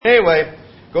Anyway,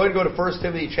 go ahead and go to 1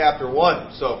 Timothy chapter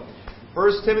 1. So,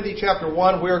 1 Timothy chapter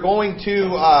 1, we're going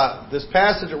to this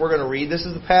passage that we're going to read. This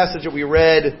is the passage that we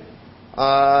read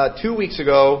 2 weeks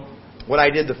ago when I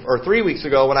did 3 weeks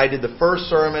ago when I did the first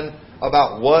sermon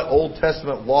about what Old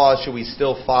Testament laws should we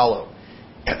still follow.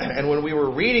 And when we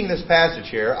were reading this passage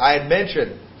here, I had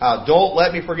mentioned how don't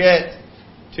let me forget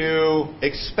to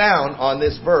expound on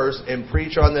this verse and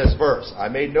preach on this verse. I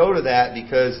made note of that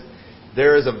because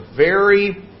there is a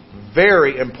very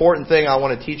important thing I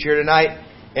want to teach here tonight.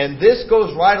 And this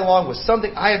goes right along with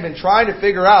something I have been trying to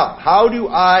figure out. How do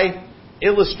I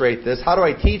illustrate this? How do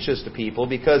I teach this to people?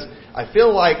 Because I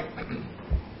feel like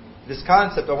this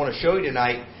concept I want to show you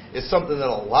tonight is something that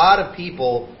a lot of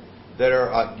people that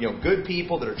are good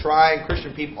people, that are trying,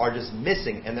 Christian people, are just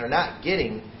missing. And they're not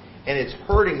getting. And it's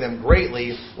hurting them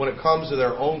greatly when it comes to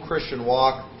their own Christian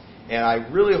walk. And I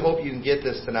really hope you can get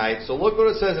this tonight. So look what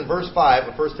it says in verse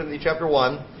 5 of 1 Timothy chapter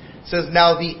 1. It says,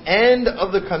 "Now the end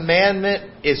of the commandment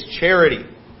is charity,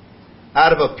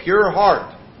 out of a pure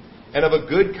heart, and of a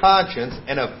good conscience,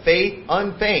 and of faith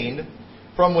unfeigned,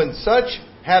 from when such,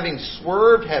 having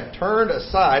swerved, have turned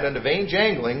aside unto vain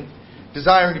jangling,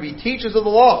 desiring to be teachers of the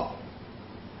law,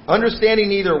 understanding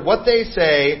neither what they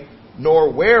say,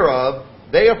 nor whereof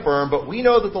they affirm, but we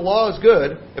know that the law is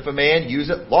good, if a man use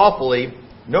it lawfully,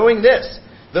 knowing this,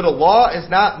 that a law is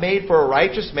not made for a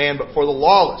righteous man, but for the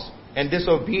lawless and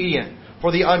disobedient,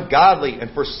 for the ungodly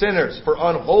and for sinners, for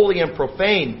unholy and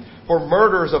profane, for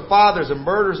murderers of fathers and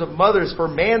murderers of mothers, for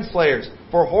manslayers,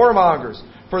 for whoremongers,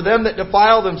 for them that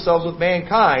defile themselves with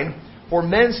mankind, for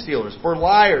men stealers, for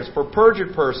liars, for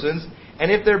perjured persons,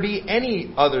 and if there be any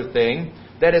other thing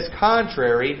that is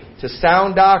contrary to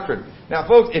sound doctrine." Now,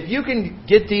 folks, if you can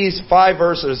get these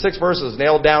 6 verses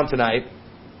nailed down tonight,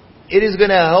 it is going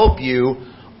to help you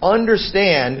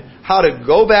understand how to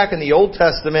go back in the Old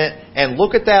Testament and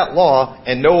look at that law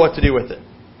and know what to do with it.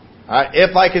 All right?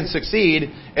 If I can succeed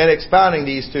in expounding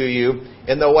these to you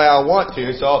in the way I want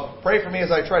to. So pray for me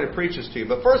as I try to preach this to you.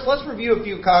 But first, let's review a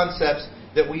few concepts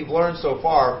that we've learned so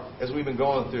far as we've been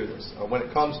going through this when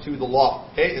it comes to the law.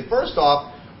 Okay? And first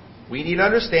off, we need to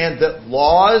understand that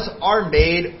laws are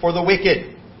made for the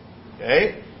wicked.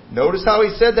 Okay? Notice how he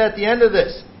said that at the end of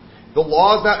this. The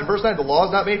law is not, in verse 9, the law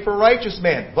is not made for a righteous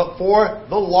man, but for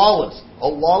the lawless. A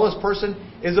lawless person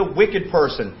is a wicked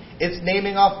person. It's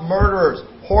naming off murderers,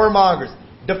 whoremongers,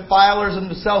 defilers of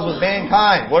themselves with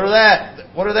mankind. What are that?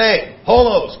 What are they?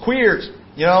 Homos, queers,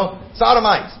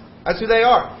 sodomites. That's who they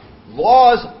are.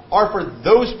 Laws are for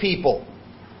those people.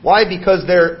 Why? Because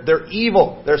they're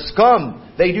evil. They're scum.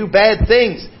 They do bad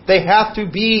things. They have to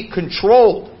be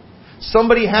controlled.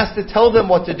 Somebody has to tell them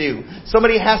what to do.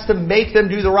 Somebody has to make them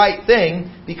do the right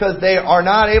thing because they are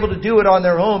not able to do it on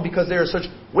their own because they are such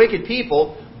wicked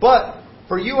people. But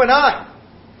for you and I,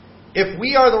 if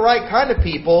we are the right kind of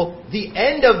people, the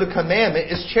end of the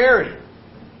commandment is charity.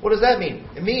 What does that mean?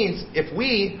 It means if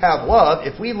we have love,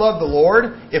 if we love the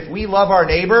Lord, if we love our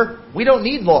neighbor, we don't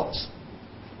need laws.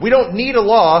 We don't need a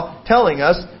law telling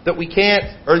us that we can't,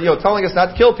 or telling us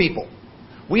not to kill people.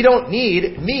 We don't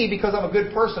need, because I'm a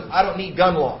good person, I don't need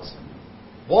gun laws.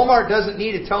 Walmart doesn't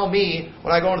need to tell me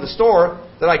when I go into the store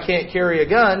that I can't carry a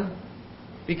gun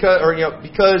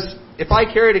because if I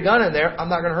carried a gun in there, I'm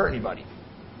not going to hurt anybody.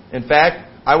 In fact,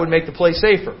 I would make the place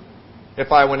safer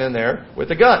if I went in there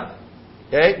with a gun.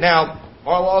 Okay? Now,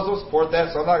 our laws will support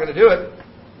that, so I'm not going to do it.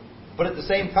 But at the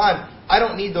same time, I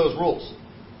don't need those rules.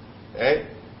 Okay?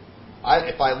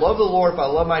 If I love the Lord, if I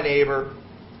love my neighbor,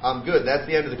 I'm good. That's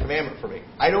the end of the commandment for me.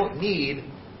 I don't need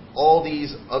all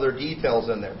these other details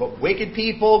in there. But wicked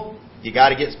people, you got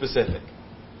to get specific.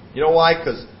 You know why?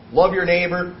 Because love your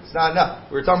neighbor, it's not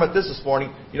enough. We were talking about this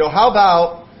morning. How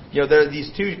about, there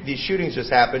these shootings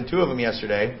just happened, 2 of them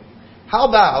yesterday. How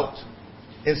about,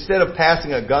 instead of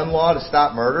passing a gun law to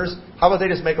stop murders, how about they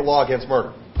just make a law against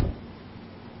murder?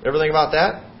 Ever think about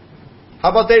that?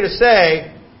 How about they just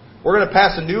say, we're going to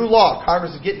pass a new law.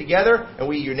 Congress is getting together, and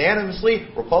we unanimously,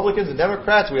 Republicans and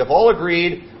Democrats, we have all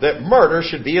agreed that murder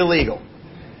should be illegal.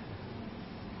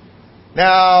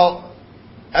 Now,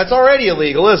 that's already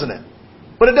illegal, isn't it?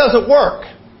 But it doesn't work.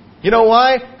 You know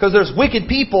why? Because there's wicked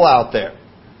people out there.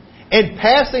 And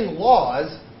passing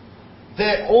laws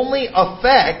that only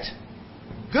affect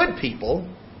good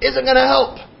people isn't going to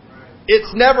help.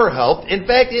 It's never helped. In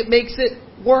fact, it makes it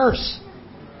worse.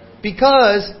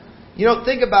 Because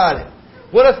think about it.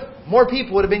 What if more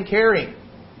people would have been carrying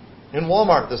in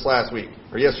Walmart this last week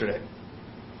or yesterday?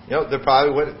 They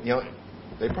probably wouldn't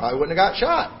have got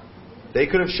shot. They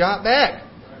could have shot back.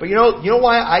 But you know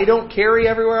why I don't carry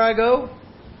everywhere I go?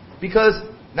 Because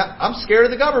I'm scared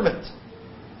of the government.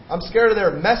 I'm scared of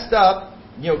their messed up,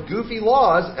 goofy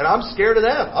laws, and I'm scared of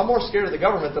them. I'm more scared of the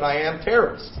government than I am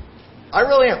terrorists. I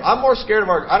really am. I'm more scared of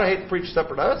I don't hate to preach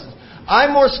separate nonsense.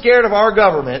 I'm more scared of our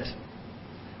government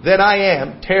than I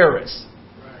am terrorists.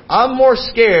 I'm more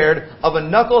scared of a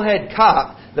knucklehead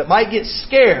cop that might get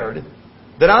scared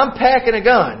that I'm packing a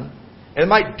gun and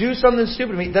might do something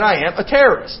stupid to me than I am a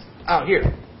terrorist out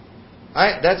here.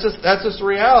 That's just the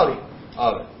reality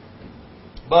of it.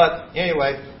 But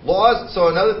anyway, laws. So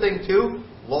another thing too,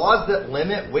 laws that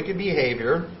limit wicked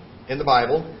behavior in the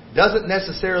Bible doesn't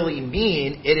necessarily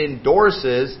mean it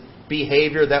endorses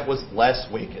behavior that was less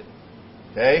wicked.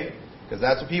 Okay? Because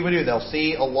that's what people do. They'll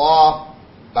see a law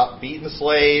about beating the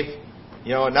slave,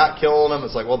 and not killing them.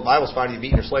 It's like, well, the Bible's fine, you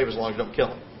beat your slave as long as you don't kill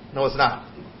him. No, it's not.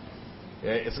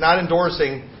 Okay? It's not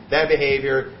endorsing that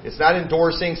behavior. It's not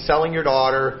endorsing selling your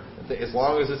daughter as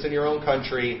long as it's in your own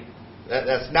country.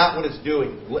 That's not what it's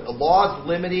doing. Laws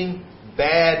limiting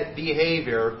bad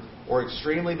behavior or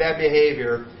extremely bad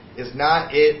behavior is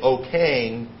not it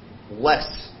okaying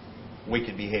less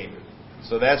wicked behavior.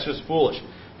 So that's just foolish.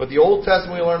 But the Old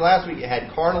Testament we learned last week, it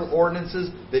had carnal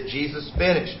ordinances that Jesus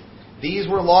finished. These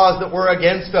were laws that were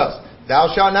against us.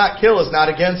 Thou shalt not kill is not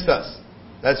against us.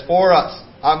 That's for us.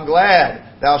 I'm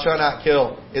glad thou shalt not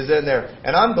kill is in there.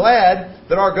 And I'm glad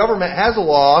that our government has a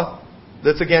law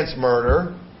that's against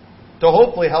murder to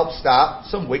hopefully help stop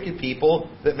some wicked people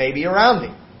that may be around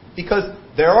me. Because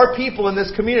there are people in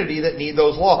this community that need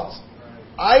those laws.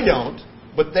 I don't,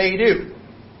 but they do.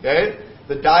 Okay?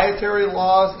 The dietary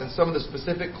laws and some of the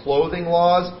specific clothing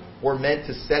laws were meant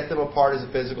to set them apart as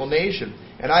a physical nation.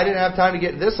 And I didn't have time to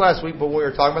get into this last week, but when we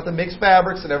were talking about the mixed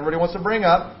fabrics, and everybody wants to bring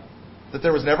up that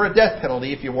there was never a death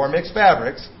penalty if you wore mixed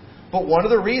fabrics. But one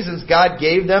of the reasons God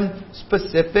gave them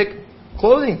specific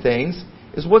clothing things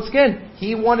is, once again,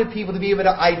 He wanted people to be able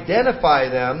to identify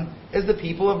them as the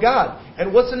people of God.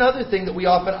 And what's another thing that we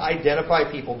often identify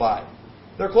people by?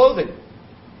 Their clothing.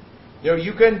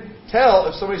 You can tell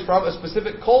if somebody's from a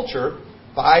specific culture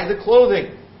by the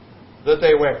clothing that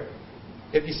they wear.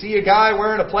 If you see a guy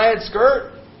wearing a plaid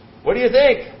skirt, what do you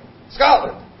think?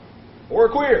 Scotland. Or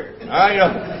queer.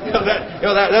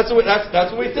 That's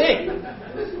what we think.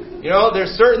 There's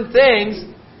certain things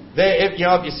that if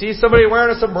you see somebody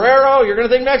wearing a sombrero, you're going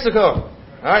to think Mexico.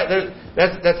 All right,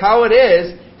 that's how it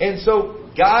is. And so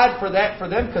God, for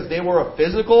them, because they were a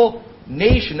physical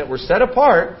nation that were set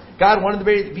apart, God wanted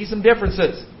there to be some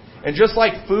differences. And just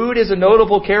like food is a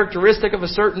notable characteristic of a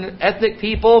certain ethnic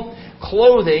people,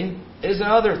 clothing is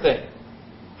another thing.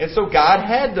 And so God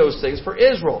had those things for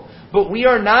Israel. But we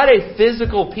are not a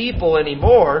physical people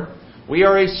anymore. We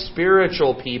are a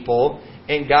spiritual people.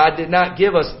 And God did not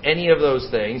give us any of those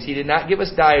things. He did not give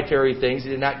us dietary things. He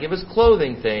did not give us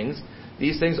clothing things.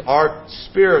 These things are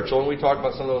spiritual. And we talked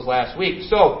about some of those last week.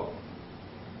 So,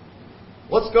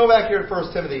 let's go back here to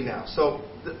 1 Timothy now. So,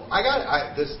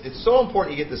 it's so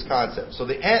important you get this concept. So,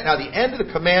 the end of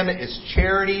the commandment is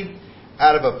charity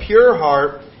out of a pure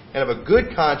heart and of a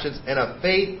good conscience and of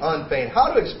faith unfeigned.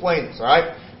 How to explain this, all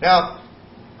right? Now,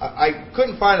 I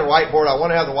couldn't find a whiteboard. I want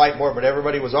to have the whiteboard, but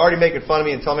everybody was already making fun of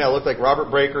me and telling me I looked like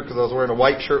Robert Breaker because I was wearing a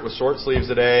white shirt with short sleeves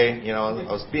today. I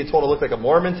was being told I looked like a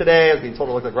Mormon today. I was being told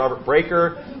I looked like Robert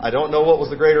Breaker. I don't know what was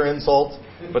the greater insult.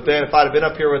 But then if I'd have been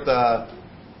up here with a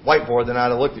whiteboard, then I'd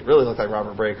have really looked like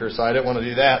Robert Breaker, so I didn't want to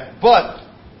do that. But,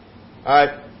 all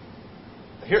right,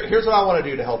 here's what I want to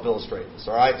do to help illustrate this,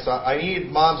 all right? So I need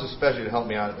moms especially to help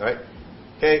me out, all right?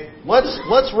 Okay,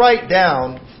 let's write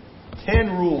down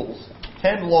 10 rules,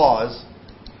 10 laws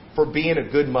for being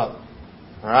a good mother.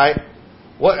 All right.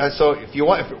 So if you're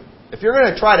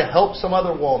going to try to help some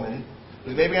other woman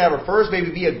who's maybe going to have her first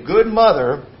baby be a good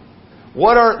mother,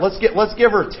 let's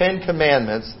give her 10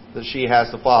 commandments that she has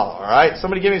to follow. All right.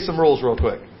 Somebody give me some rules real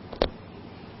quick.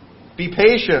 Be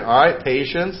patient. All right.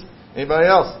 Patience. Anybody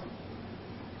else?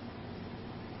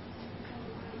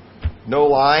 No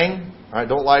lying. All right.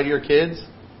 Don't lie to your kids.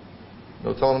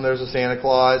 No telling them there's a Santa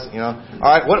Claus, All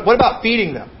right, what about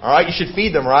feeding them? All right, you should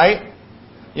feed them, right?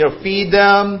 Feed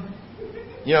them.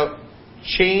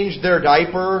 Change their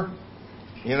diaper.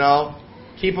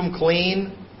 Keep them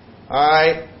clean. All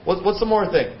right. What's some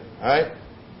more thing? All right.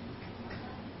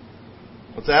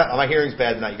 What's that? Oh, my hearing's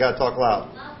bad tonight. You got to talk loud.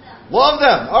 Love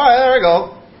them. All right, there we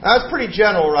go. That's pretty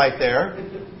general right there.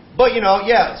 But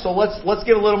yeah. So let's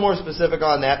get a little more specific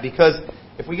on that, because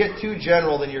if we get too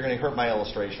general, then you're going to hurt my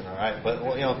illustration, all right? But,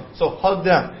 so hug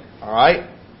them, all right?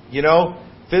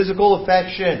 Physical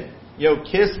affection,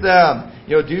 kiss them,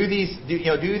 do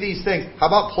these things. How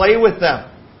about play with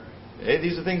them? Hey,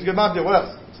 these are things good moms do. What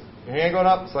else? Your hand going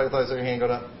up? I thought I saw your hand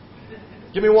going up.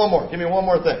 Give me one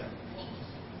more thing.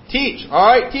 Teach, all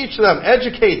right? Teach them,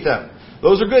 educate them.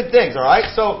 Those are good things, all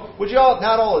right? So would you all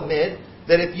not all admit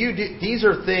that if you do, these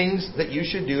are things that you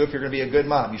should do if you're going to be a good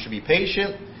mom. You should be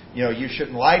patient. You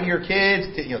shouldn't lie to your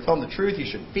kids. Tell them the truth. You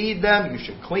should feed them. You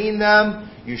should clean them.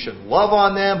 You should love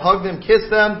on them, hug them, kiss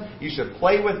them. You should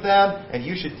play with them, and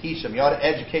you should teach them. You ought to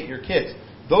educate your kids.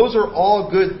 Those are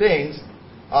all good things.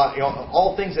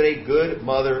 All things that a good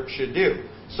mother should do.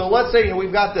 So let's say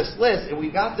we've got this list, and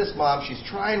we've got this mom. She's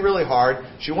trying really hard.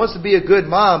 She wants to be a good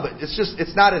mom, but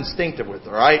it's not instinctive with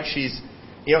her, right?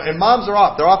 And moms they're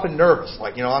often nervous.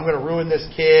 Like, I'm going to ruin this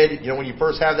kid. When you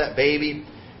first have that baby,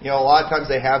 a lot of times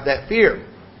they have that fear.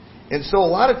 And so a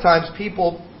lot of times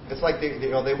people, it's like they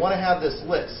want to have this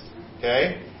list,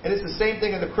 okay? And it's the same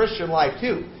thing in the Christian life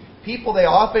too. People, they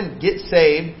often get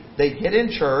saved, they get in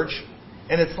church,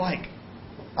 and it's like,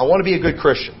 I want to be a good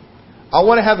Christian. I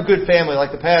want to have a good family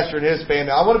like the pastor and his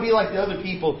family. I want to be like the other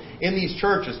people in these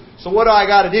churches. So what do I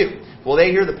got to do? Well,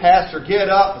 they hear the pastor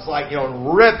get up. It's like,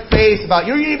 rip face about,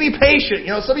 you need to be patient.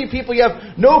 Some of you people, you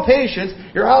have no patience.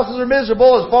 Your houses are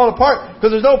miserable. It's falling apart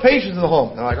because there's no patience in the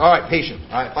home. They're like, all right, patient.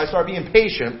 All right, if I start being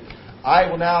patient, I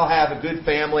will now have a good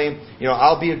family.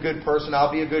 I'll be a good person.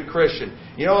 I'll be a good Christian.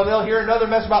 And they'll hear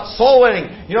another message about soul winning.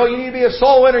 You need to be a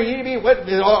soul winner. You need to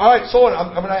be, all right, soul winner.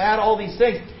 I'm going to add all these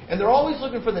things. And they're always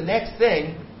looking for the next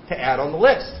thing to add on the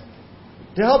list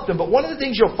to help them. But one of the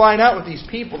things you'll find out with these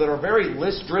people that are very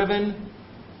list-driven,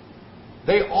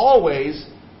 they always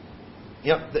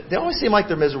seem like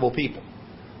they're miserable people.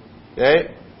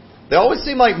 Okay? They always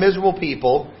seem like miserable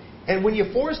people. And when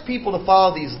you force people to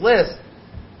follow these lists,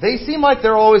 they seem like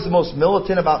they're always the most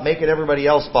militant about making everybody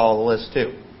else follow the list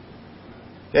too.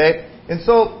 Okay? And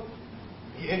so,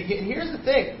 and here's the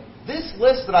thing. This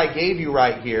list that I gave you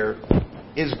right here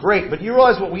is great, but you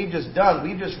realize what we've just done?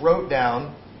 We've just wrote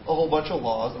down a whole bunch of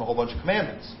laws and a whole bunch of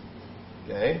commandments.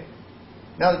 Okay?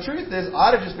 Now the truth is, I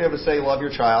ought to just be able to say, love your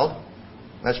child.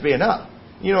 That should be enough.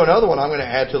 Another one I'm going to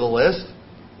add to the list.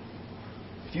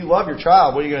 If you love your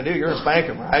child, what are you going to do? You're going to spank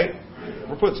him, right?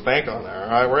 We're putting spank on there, all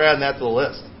right? We're adding that to the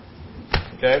list.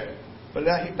 Okay? But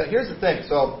here's the thing.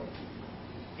 So,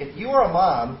 if you are a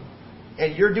mom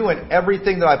and you're doing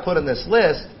everything that I put on this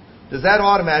list, does that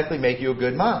automatically make you a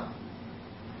good mom?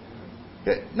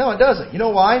 Okay? No, it doesn't. You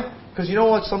know why? Because you know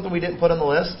what's something we didn't put on the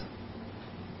list?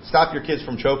 Stop your kids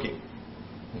from choking.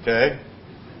 Okay?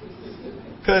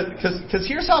 Because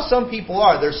here's how some people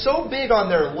are. They're so big on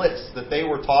their list that they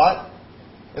were taught.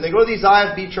 And they go to these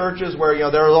IFB churches where,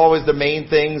 there are always the main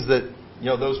things that,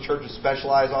 those churches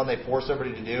specialize on. They force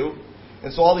everybody to do.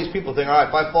 And so all these people think, all right,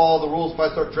 if I follow the rules, if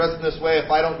I start dressing this way, if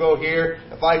I don't go here,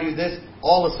 if I do this,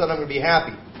 all of a sudden I'm going to be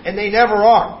happy. And they never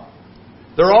are.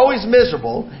 They're always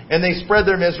miserable, and they spread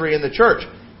their misery in the church.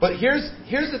 But here's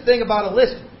the thing about a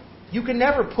list. You can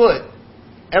never put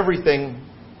everything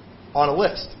on a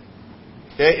list.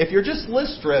 Okay? If you're just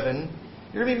list-driven,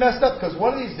 you're going to be messed up because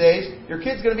one of these days, your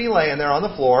kid's going to be laying there on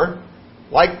the floor.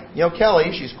 Like,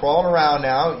 Kelly, she's crawling around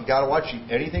now. You got to watch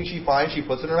anything she finds, she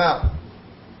puts in her mouth.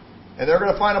 And they're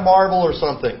going to find a marble or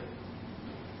something.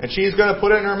 And she's going to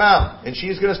put it in her mouth. And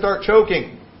she's going to start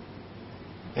choking.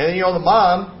 And, the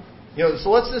mom,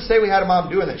 so let's just say we had a mom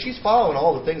doing that. She's following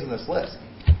all the things in this list.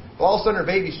 But all of a sudden her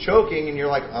baby's choking and you're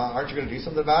like, aren't you going to do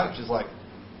something about it? She's like,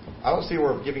 I don't see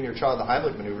where giving your child the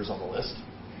Heimlich maneuvers on the list.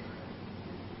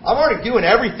 I'm already doing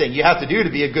everything you have to do to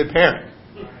be a good parent.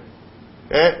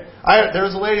 Okay? There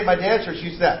was a lady at my dad's church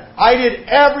who said, I did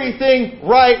everything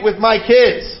right with my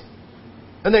kids.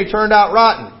 And they turned out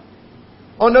rotten.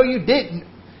 Oh, no, you didn't.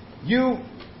 You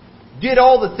did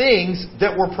all the things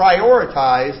that were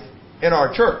prioritized in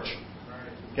our church.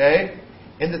 Okay?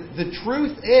 And the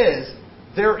truth is,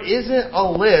 there isn't a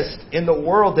list in the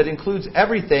world that includes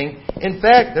everything. In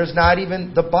fact,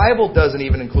 the Bible doesn't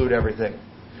even include everything.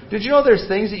 Did you know there's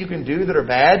things that you can do that are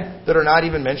bad that are not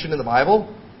even mentioned in the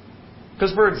Bible?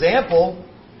 Because, for example,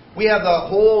 we have the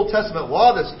whole Old Testament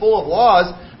law that's full of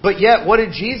laws, but yet what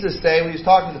did Jesus say when He was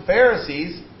talking to the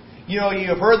Pharisees? You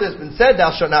have heard this been said,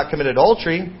 thou shalt not commit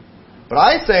adultery. But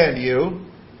I say unto you,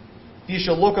 if you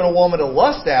shall look on a woman to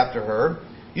lust after her,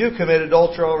 you have committed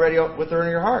adultery already with her in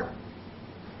your heart.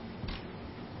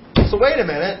 So wait a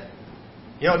minute.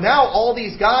 Now all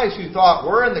these guys who thought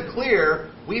we're in the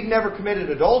clear, we've never committed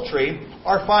adultery,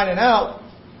 are finding out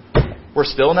we're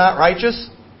still not righteous.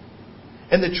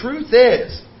 And the truth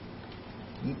is,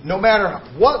 no matter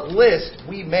what list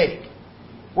we make,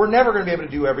 we're never going to be able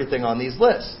to do everything on these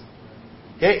lists.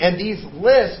 Okay? And these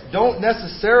lists don't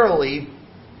necessarily,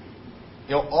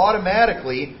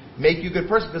 automatically make you a good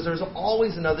person because there's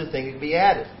always another thing that can be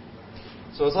added.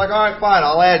 So it's like, all right, fine,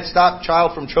 I'll add stop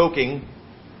child from choking,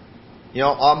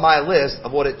 on my list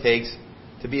of what it takes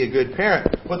to be a good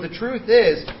parent. But the truth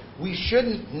is, we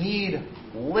shouldn't need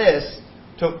lists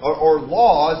or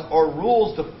laws or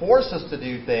rules to force us to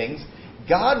do things.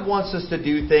 God wants us to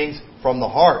do things from the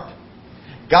heart.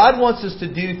 God wants us to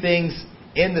do things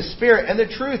in the Spirit. And the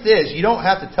truth is, you don't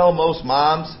have to tell most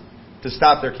moms to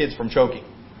stop their kids from choking.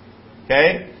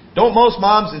 Okay? Don't most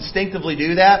moms instinctively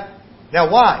do that?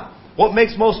 Now why? What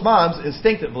makes most moms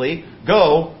instinctively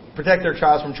go protect their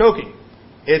child from choking?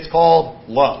 It's called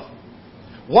love.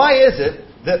 Why is it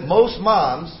that most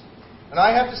moms, and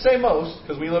I have to say most,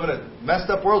 because we live in a messed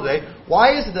up world today,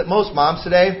 why is it that most moms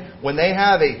today, when they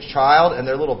have a child and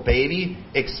their little baby,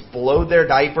 explode their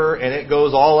diaper and it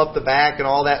goes all up the back and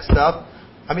all that stuff?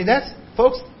 I mean, that's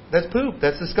poop.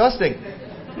 That's disgusting.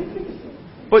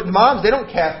 But moms, they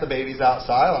don't cast the babies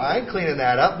outside. I ain't cleaning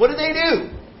that up. What do?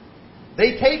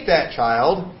 They take that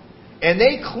child and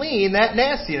they clean that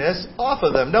nastiness off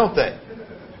of them, don't they?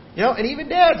 You know, and even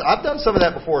dads, I've done some of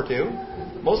that before too.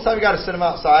 Most of the time you got to sit them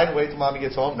outside and wait till mommy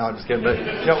gets home. No, I'm just kidding. But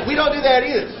we don't do that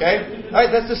either. Okay, all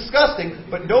right, that's disgusting.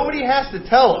 But nobody has to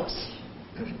tell us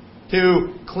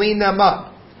to clean them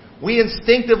up. We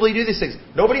instinctively do these things.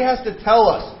 Nobody has to tell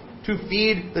us to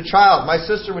feed the child. My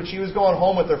sister, when she was going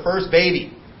home with her first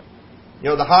baby,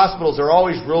 the hospitals are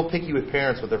always real picky with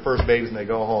parents with their first babies when they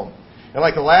go home. And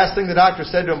like the last thing the doctor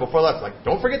said to him before left, like,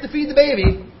 don't forget to feed the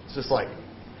baby. It's just like,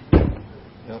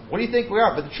 what do you think we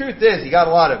are? But the truth is, you got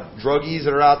a lot of druggies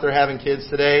that are out there having kids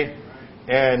today,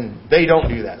 and they don't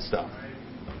do that stuff.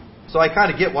 So I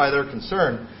kind of get why they're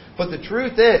concerned. But the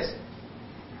truth is,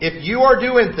 if you are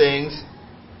doing things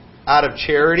out of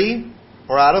charity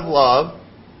or out of love,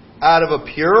 out of a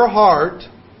pure heart,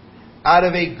 out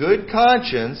of a good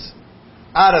conscience,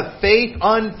 out of faith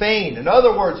unfeigned. In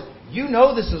other words, you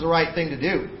know this is the right thing to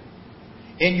do.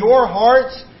 In your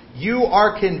hearts, you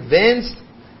are convinced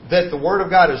that the Word of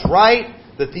God is right,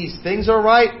 that these things are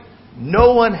right.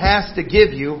 No one has to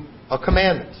give you a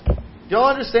commandment. Do y'all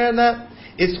understand that?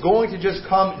 It's going to just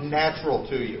come natural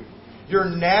to you. You're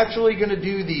naturally going to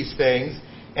do these things.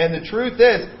 And the truth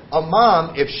is, a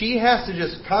mom, if she has to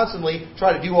just constantly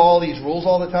try to do all these rules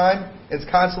all the time, is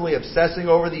constantly obsessing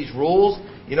over these rules,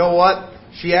 you know what?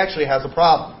 She actually has a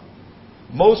problem.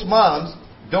 Most moms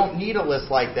don't need a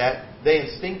list like that. They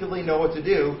instinctively know what to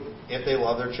do if they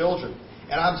love their children.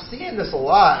 And I'm seeing this a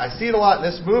lot. I see it a lot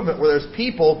in this movement where there's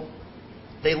people,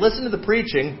 they listen to the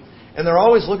preaching, and they're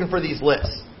always looking for these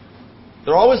lists.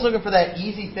 They're always looking for that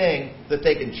easy thing that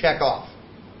they can check off.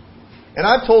 And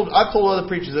I've told other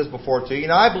preachers this before too.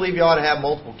 I believe you ought to have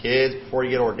multiple kids before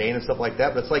you get ordained and stuff like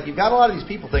that. But it's like you've got a lot of these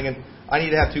people thinking, I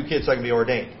need to have 2 kids so I can be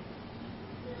ordained.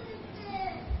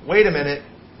 Wait a minute.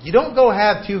 You don't go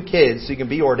have 2 kids so you can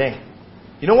be ordained.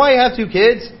 You know why you have 2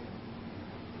 kids?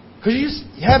 Because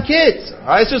you have kids. All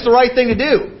right? It's just the right thing to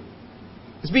do.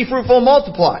 It's be fruitful and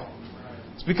multiply.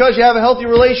 It's because you have a healthy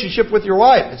relationship with your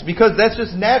wife. It's because that's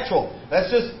just natural.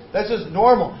 That's just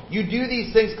normal. You do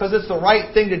these things because it's the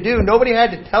right thing to do. Nobody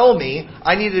had to tell me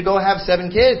I needed to go have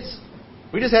 7 kids.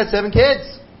 We just had 7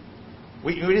 kids.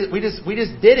 We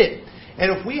just did it.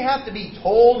 And if we have to be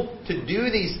told to do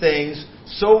these things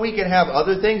so we can have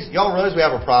other things, y'all realize we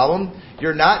have a problem.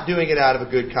 You're not doing it out of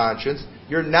a good conscience.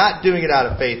 You're not doing it out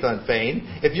of faith unfeigned.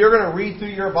 If you're going to read through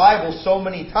your Bible so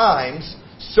many times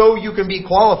so you can be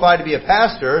qualified to be a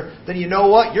pastor, then you know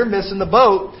what? You're missing the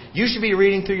boat. You should be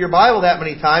reading through your Bible that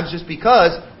many times just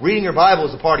because reading your Bible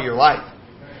is a part of your life.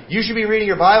 You should be reading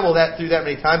your Bible through that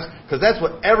many times because that's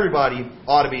what everybody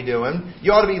ought to be doing.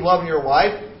 You ought to be loving your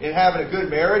wife and having a good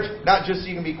marriage, not just so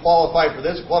you can be qualified for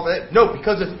this, qualified for that. No,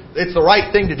 because it's the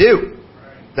right thing to do.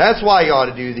 That's why you ought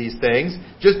to do these things,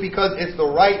 just because it's the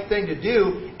right thing to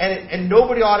do, and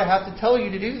nobody ought to have to tell you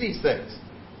to do these things.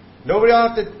 Nobody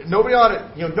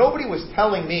was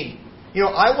telling me.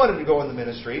 I wanted to go in the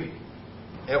ministry.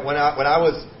 When I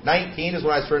was 19 is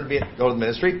when I started to go to the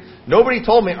ministry. Nobody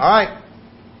told me, all right,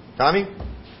 Tommy,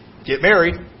 get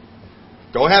married,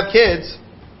 go have kids,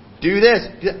 do this.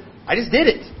 I just did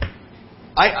it.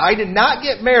 I did not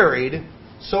get married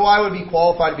so I would be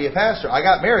qualified to be a pastor. I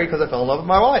got married because I fell in love with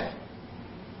my wife.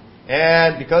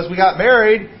 And because we got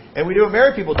married, and we do what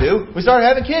married people do, we started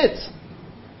having kids.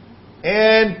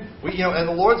 And and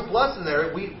the Lord's blessing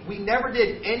there. We never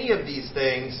did any of these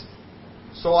things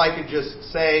so I could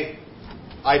just say,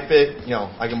 I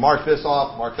can mark this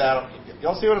off, mark that off.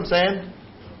 Y'all see what I'm saying?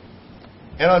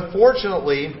 And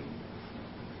unfortunately,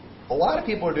 a lot of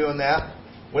people are doing that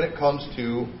when it comes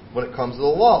to the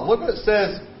law. Look what it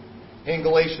says in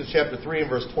Galatians chapter 3 and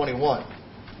verse 21. It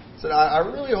said, I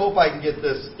really hope I can get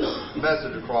this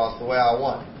message across the way I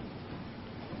want.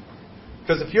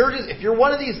 Because if you're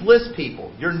one of these list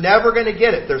people, you're never going to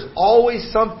get it. There's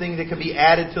always something that can be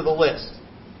added to the list.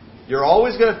 You're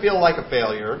always going to feel like a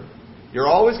failure. You're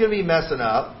always going to be messing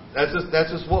up.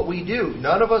 That's just what we do.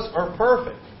 None of us are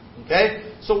perfect.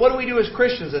 Okay? So what do we do as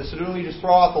Christians then? So do we just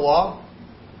throw out the law?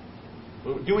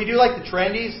 Do we do like the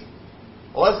trendies?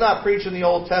 Well, let's not preach in the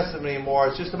Old Testament anymore.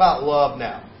 It's just about love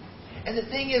now. And the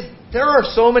thing is, there are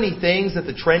so many things that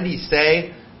the trendies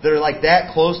say that are like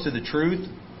that close to the truth.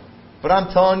 But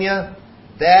I'm telling you,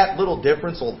 that little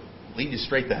difference will lead you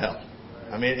straight to hell.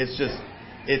 I mean,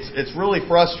 it's really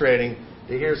frustrating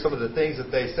to hear some of the things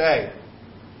that they say.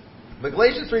 But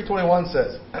Galatians 3:21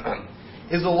 says,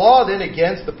 is the law then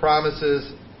against the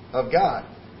promises of God?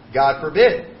 God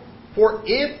forbid. For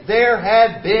if there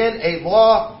had been a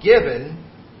law given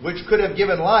which could have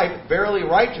given life, verily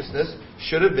righteousness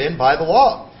should have been by the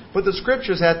law. But the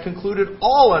Scriptures have concluded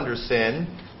all under sin,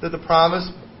 that the promise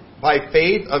by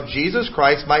faith of Jesus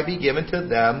Christ might be given to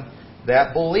them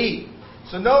that believe.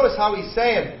 So notice how he's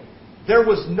saying, there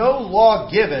was no law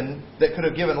given that could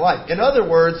have given life. In other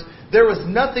words, there was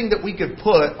nothing that we could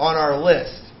put on our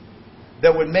list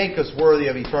that would make us worthy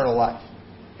of eternal life.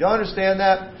 Do you understand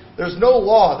that? There's no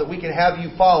law that we can have you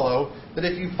follow, that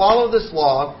if you follow this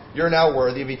law, you're now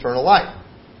worthy of eternal life.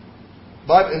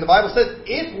 But and the Bible says,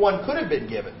 if one could have been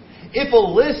given, if a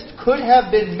list could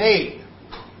have been made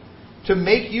to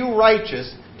make you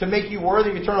righteous, to make you worthy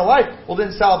of eternal life, well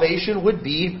then salvation would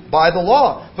be by the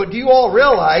law. But do you all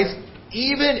realize,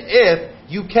 even if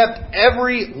you kept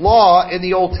every law in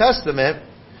the Old Testament,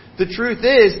 the truth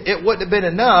is, it wouldn't have been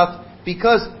enough,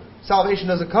 because salvation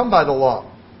doesn't come by the law.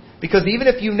 Because even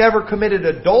if you never committed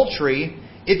adultery,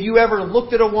 if you ever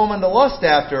looked at a woman to lust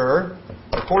after her,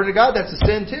 according to God, that's a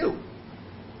sin too.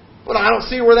 But I don't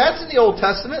see where that's in the Old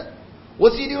Testament.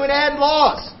 What's He doing adding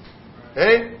laws?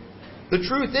 Okay? The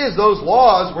truth is, those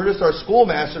laws were just our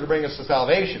schoolmaster to bring us to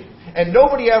salvation. And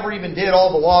nobody ever even did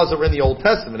all the laws that were in the Old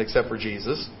Testament except for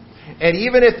Jesus. And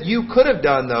even if you could have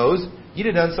done those, you'd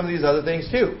have done some of these other things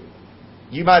too.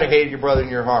 You might have hated your brother in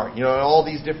your heart. You know, and all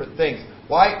these different things.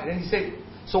 Why? And you say,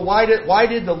 so why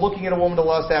did the looking at a woman to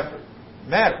lust after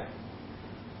matter?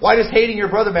 Why does hating your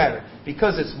brother matter?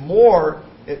 Because it's more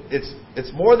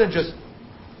than just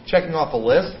checking off a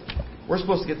list. We're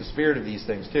supposed to get the spirit of these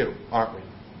things too, aren't we?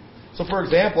 So for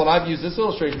example, and I've used this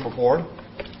illustration before,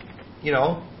 you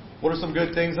know, what are some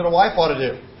good things that a wife ought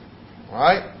to do?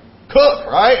 Alright? Cook,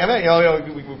 right? I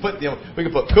mean, we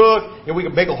can put cook, and we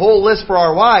can make a whole list for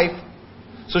our wife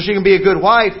so she can be a good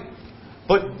wife.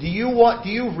 But do you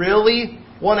really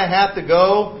want to have to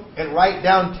go and write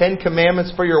down 10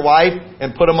 commandments for your wife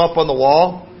and put them up on the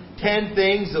wall? 10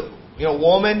 things that,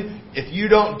 woman, if you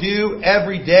don't do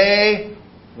every day,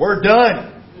 we're done.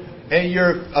 And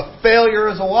you're a failure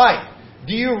as a wife.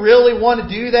 Do you really want to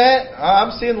do that?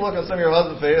 I'm seeing the look on some of your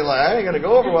husbands' faces like, I ain't going to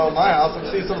go over well in my house. I'm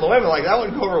seeing some of the women like, that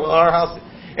wouldn't go over well in our house.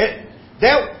 And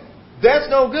that's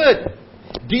no good.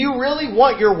 Do you really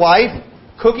want your wife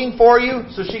cooking for you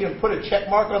so she can put a check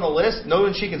mark on the list,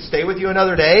 knowing she can stay with you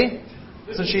another day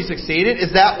since she succeeded?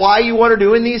 Is that why you want her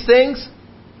doing these things?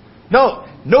 No,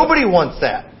 nobody wants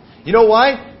that. You know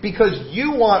why? Because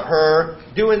you want her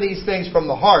doing these things from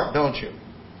the heart, don't you?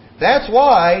 That's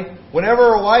why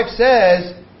whenever a wife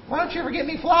says, why don't you ever get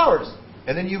me flowers?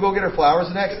 And then you go get her flowers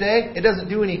the next day, it doesn't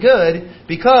do any good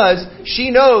because she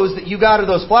knows that you got her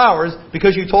those flowers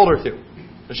because you told her to.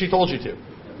 Or she told you to.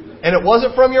 And it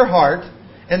wasn't from your heart,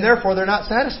 and therefore they're not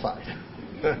satisfied.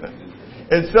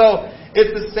 And so,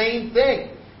 it's the same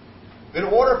thing. In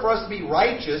order for us to be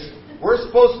righteous, we're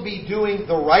supposed to be doing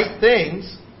the right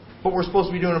things, but we're supposed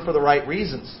to be doing them for the right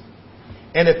reasons.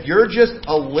 And if you're just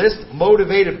a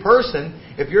list-motivated person,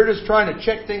 if you're just trying to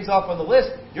check things off on the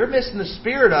list, you're missing the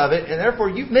spirit of it, and therefore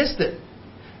you've missed it.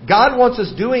 God wants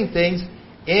us doing things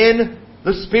in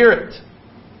the Spirit.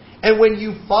 And when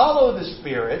you follow the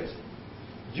Spirit,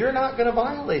 you're not going to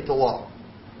violate the law.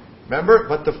 Remember,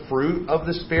 but the fruit of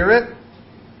the Spirit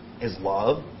is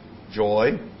love,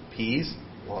 joy, peace,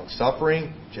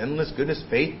 long-suffering, gentleness, goodness,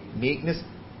 faith, meekness,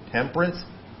 temperance.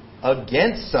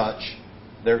 Against such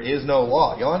there is no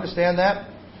law. Y'all understand that?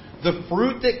 The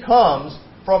fruit that comes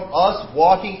from us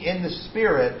walking in the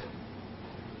Spirit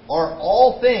are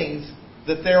all things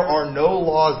that there are no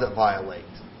laws that violate.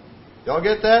 Y'all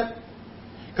get that?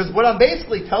 Because what I'm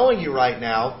basically telling you right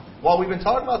now, while we've been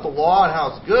talking about the law and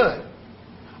how it's good,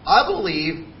 I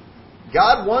believe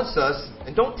God wants us,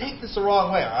 and don't take this the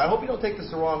wrong way. I hope you don't take this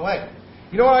the wrong way.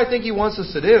 You know what I think He wants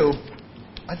us to do?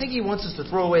 I think He wants us to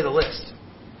throw away the list.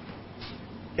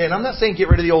 Okay, and I'm not saying get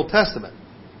rid of the Old Testament.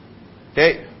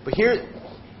 Okay, but here,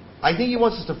 I think He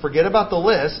wants us to forget about the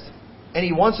list, and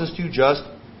He wants us to just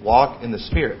walk in the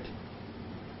Spirit.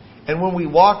 And when we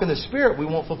walk in the Spirit, we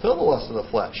won't fulfill the lust of the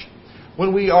flesh.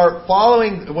 when we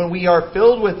are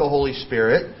filled with the Holy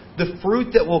Spirit, the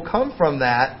fruit that will come from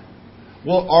that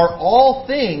are all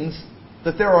things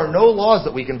that there are no laws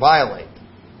that we can violate.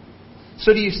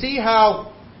 So do you see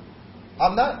how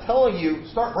I'm not telling you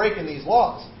start breaking these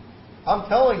laws? I'm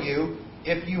telling you,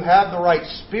 if you have the right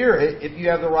spirit, if you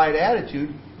have the right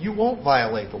attitude, you won't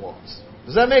violate the laws.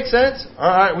 Does that make sense? All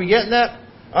right, we getting that?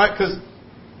 All right, because,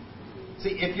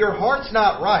 see, if your heart's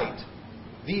not right,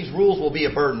 these rules will be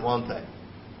a burden, won't they?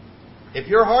 If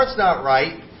your heart's not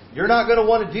right, you're not going to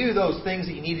want to do those things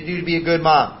that you need to do to be a good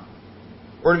mom,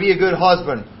 or to be a good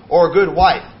husband, or a good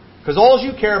wife. Because all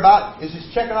you care about is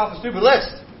just checking off a stupid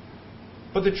list.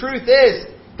 But the truth is,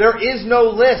 there is no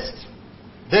list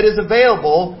that is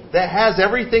available that has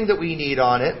everything that we need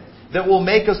on it, that will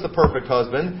make us the perfect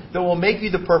husband, that will make you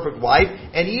the perfect wife.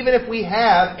 And even if we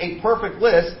have a perfect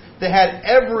list that had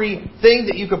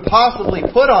everything that you could possibly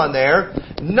put on there,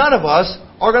 none of us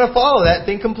are going to follow that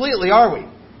thing completely, are we?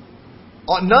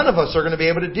 None of us are going to be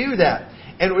able to do that.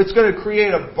 And it's going to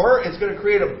create a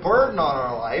burden on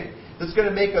our life that's going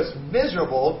to make us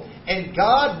miserable. And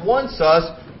God wants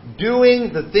us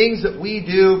doing the things that we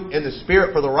do in the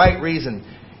Spirit for the right reason.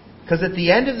 Because at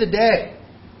the end of the day,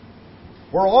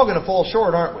 we're all going to fall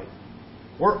short, aren't we?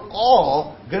 We're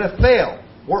all going to fail.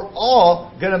 We're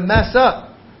all going to mess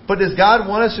up. But does God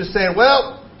want us just saying,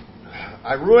 well,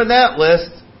 I ruined that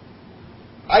list,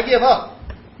 I give up?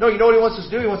 No, you know what He wants us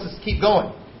to do? He wants us to keep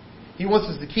going. He wants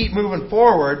us to keep moving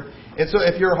forward. And so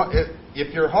if your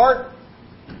heart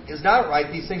is not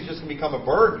right, these things are just going to become a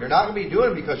burden. You're not going to be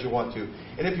doing it because you want to.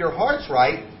 And if your heart's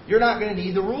right, you're not going to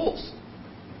need the rules.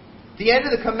 The end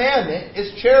of the commandment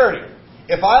is charity.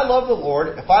 If I love the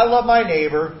Lord, if I love my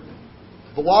neighbor,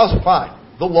 the laws are fine.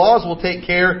 The laws will take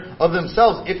care of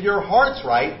themselves. If your heart's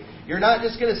right, you're not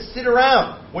just going to sit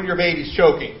around when your baby's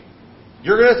choking.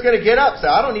 You're just going to get up and say,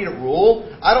 I don't need a rule.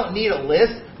 I don't need a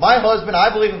list. My husband, I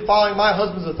believe in following my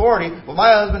husband's authority, but my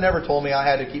husband never told me I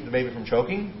had to keep the baby from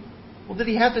choking. Well, did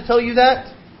he have to tell you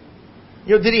that?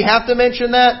 Did he have to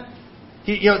mention that?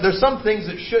 There's some things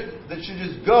that should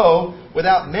just go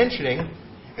without mentioning.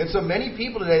 And so many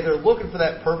people today, they're looking for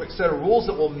that perfect set of rules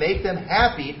that will make them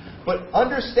happy. But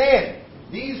understand,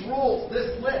 these rules,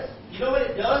 this list, you know what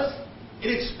it does? It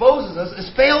exposes us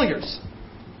as failures.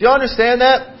 Do you understand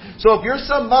that? So if you're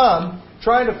some mom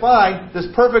trying to find this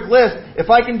perfect list, if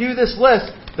I can do this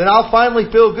list, then I'll finally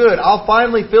feel good. I'll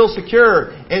finally feel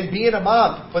secure in being a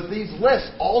mom. But these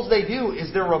lists, all they do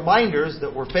is they're reminders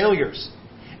that we're failures.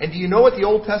 And do you know what the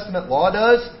Old Testament law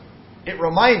does? It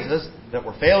reminds us that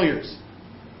we're failures.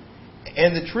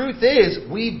 And the truth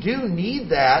is, we do need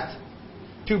that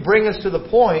to bring us to the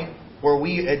point where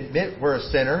we admit we're a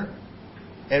sinner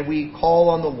and we call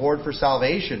on the Lord for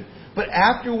salvation. But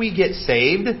after we get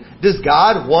saved, does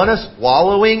God want us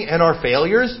wallowing in our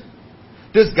failures?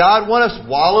 Does God want us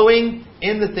wallowing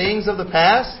in the things of the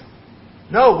past?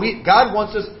 No, God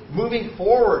wants us moving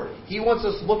forward. He wants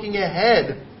us looking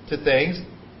ahead to things.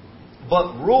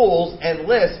 But rules and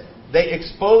lists, they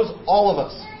expose all of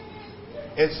us.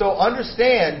 And so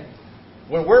understand,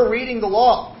 when we're reading the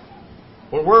law,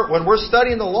 when we're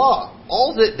studying the law,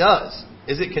 all it does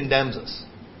is it condemns us.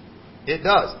 It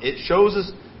does. It shows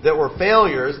us that we're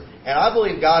failures. And I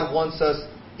believe God wants us,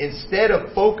 instead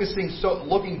of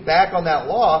looking back on that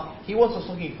law, He wants us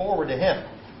looking forward to Him.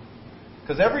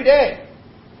 Because every day,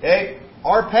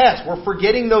 our past, we're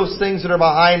forgetting those things that are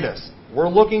behind us. We're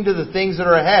looking to the things that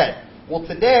are ahead. Well,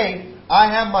 today,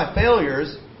 I have my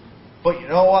failures, but you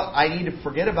know what? I need to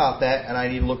forget about that, and I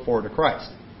need to look forward to Christ.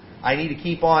 I need to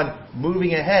keep on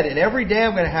moving ahead. And every day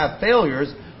I'm going to have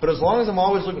failures, but as long as I'm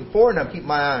always looking forward and I'm keeping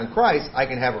my eye on Christ, I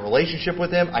can have a relationship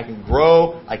with Him, I can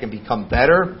grow, I can become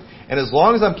better. And as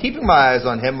long as I'm keeping my eyes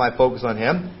on Him, my focus on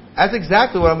Him, that's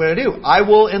exactly what I'm going to do. I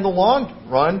will, in the long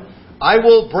run, I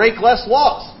will break less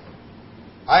laws.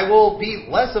 I will be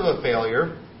less of a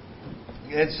failure.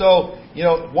 And so,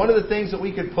 one of the things that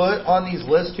we could put on these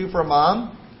lists too for a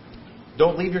mom,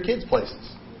 don't leave your kids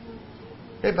places.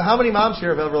 Hey, but how many moms here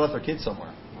have ever left their kids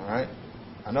somewhere? All right.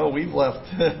 I know we've left,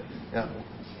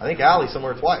 I think Allie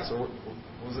somewhere twice.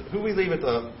 Who we leave at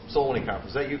the Soul Winning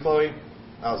Conference? Was that you, Chloe?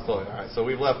 That was Chloe. All right. So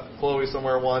we've left Chloe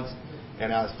somewhere once.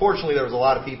 And fortunately, there was a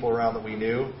lot of people around that we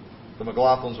knew. The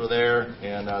McLaughlins were there,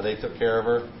 and they took care of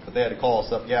her. But they had to call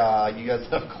us up. Yeah, you guys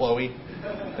left Chloe.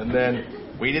 And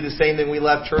then we did the same thing. We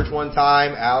left church one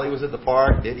time. Allie was at the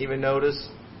park. Didn't even notice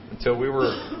until we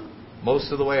were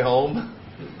most of the way home.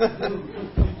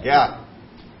 Yeah.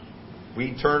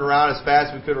 We turned around as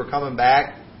fast as we could. We're coming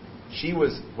back.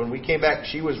 When we came back,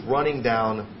 she was running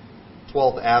down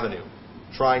 12th Avenue,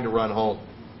 trying to run home.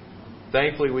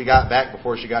 Thankfully, we got back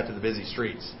before she got to the busy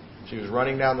streets. She was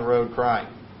running down the road crying.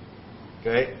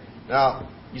 Okay? Now,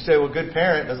 you say, well, a good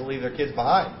parent doesn't leave their kids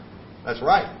behind. That's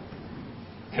right.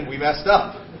 And we messed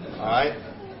up. All right?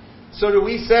 So do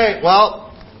we say,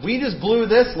 well, we just blew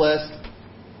this list.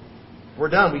 We're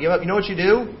done. We give up. You know what you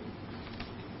do?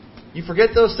 You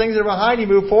forget those things that are behind you,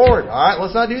 move forward. All right?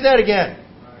 Let's not do that again.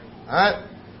 All right?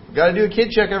 We've got to do a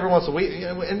kid check every once in a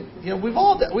while. And we've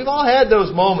all had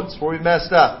those moments where we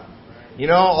messed up.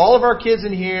 All of our kids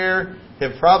in here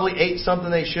have probably ate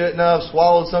something they shouldn't have,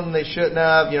 swallowed something they shouldn't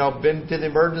have, been to the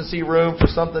emergency room for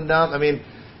something dumb.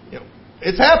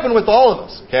 It's happened with all of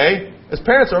us, okay? As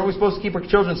parents, aren't we supposed to keep our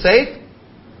children safe?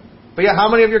 But yeah, how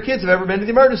many of your kids have ever been to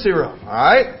the emergency room? All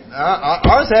right?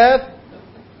 Ours have.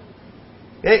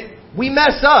 We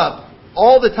mess up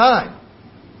all the time.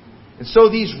 And so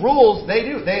these rules, they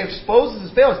expose us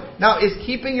as failures. Now, is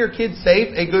keeping your kids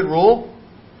safe a good rule?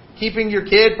 Keeping your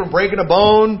kid from breaking a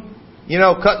bone,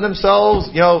 cutting themselves,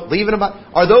 leaving them.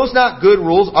 Are those not good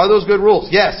rules? Are those good rules?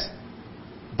 Yes.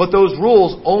 But those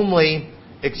rules only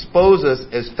expose us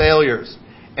as failures.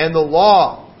 And the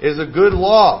law is a good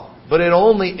law, but it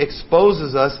only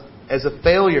exposes us as a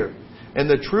failure. And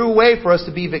the true way for us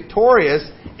to be victorious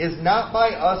is not by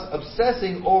us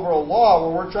obsessing over a law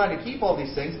where we're trying to keep all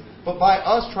these things, but by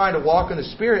us trying to walk in the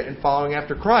Spirit and following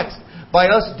after Christ. By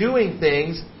us doing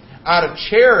things out of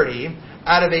charity,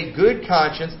 out of a good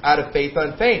conscience, out of faith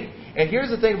unfeigned. And here's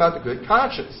the thing about the good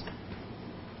conscience.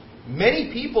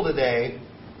 Many people today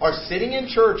are sitting in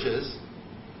churches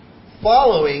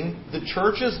following the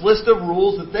church's list of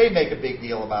rules that they make a big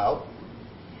deal about,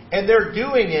 and they're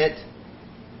doing it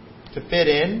to fit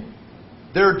in.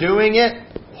 They're doing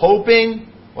it hoping,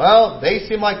 well, they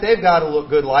seem like they've got a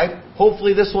good life.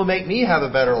 Hopefully this will make me have a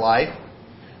better life.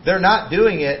 They're not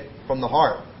doing it from the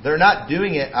heart. They're not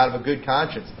doing it out of a good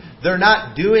conscience. They're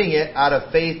not doing it out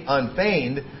of faith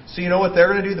unfeigned. So you know what they're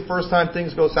going to do the first time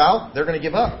things go south? They're going to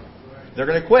give up. They're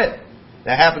going to quit.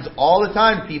 That happens all the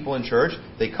time to people in church.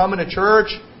 They come into church,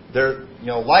 their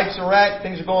life's a wreck,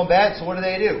 things are going bad, so what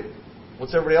do?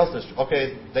 What's everybody else in this?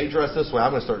 Okay, they dress this way,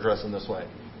 I'm going to start dressing this way.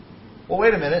 Well,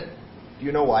 wait a minute. Do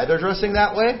you know why they're dressing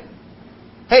that way?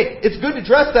 Hey, it's good to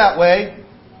dress that way,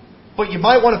 but you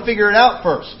might want to figure it out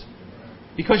first.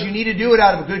 Because you need to do it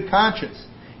out of a good conscience.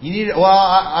 You need,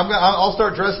 I'll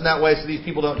start dressing that way so these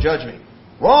people don't judge me.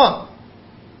 Wrong.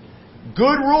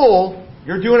 Good rule,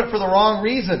 you're doing it for the wrong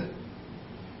reason.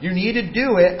 You need to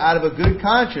do it out of a good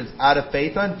conscience, out of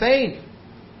faith unfeigned.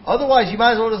 Otherwise, you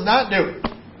might as well just not do it.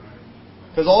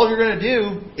 Because all you're going to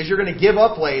do is you're going to give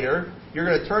up later, you're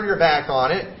going to turn your back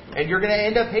on it, and you're going to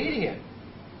end up hating it.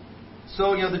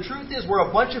 So, the truth is we're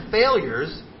a bunch of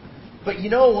failures, but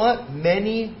you know what?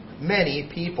 Many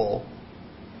people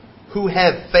who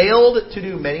have failed to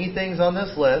do many things on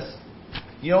this list,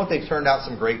 you know what? They've turned out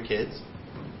some great kids.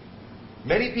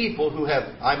 Many people who have,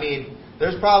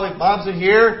 there's probably moms in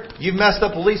here, you've messed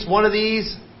up at least one of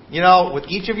these, with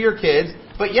each of your kids,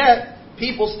 but yet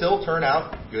people still turn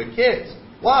out good kids.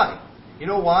 Why? You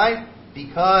know why?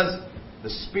 Because the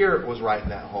Spirit was right in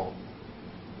that home.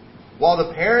 While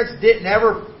the parents they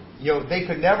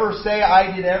could never say,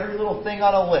 I did every little thing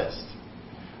on a list.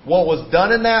 What was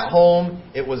done in that home,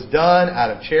 it was done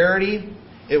out of charity.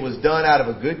 It was done out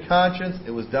of a good conscience.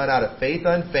 It was done out of faith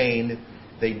unfeigned.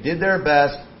 They did their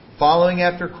best, following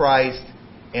after Christ,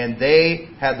 and they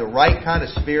had the right kind of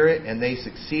spirit, and they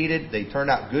succeeded. They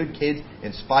turned out good kids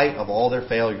in spite of all their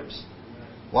failures.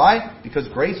 Why? Because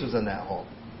grace was in that home.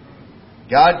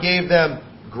 God gave them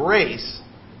grace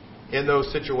in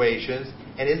those situations.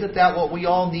 And isn't that what we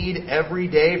all need every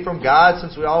day from God,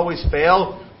 since we always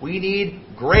fail? We need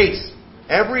grace.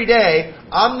 Every day,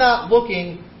 I'm not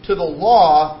looking to the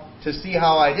law to see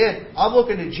how I did. I'm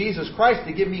looking to Jesus Christ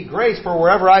to give me grace for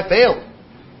wherever I failed.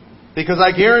 Because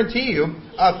I guarantee you,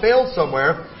 I failed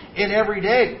somewhere in every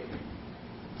day.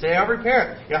 Say every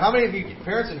parent. How many of you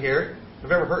parents in here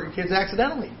have ever hurt your kids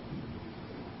accidentally?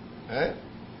 Right?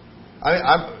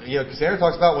 Cassandra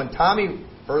talks about when Tommy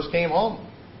first came home.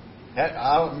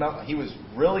 I don't know, he was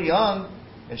really young,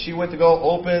 and she went to go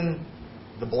open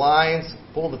the blinds,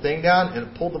 pulled the thing down,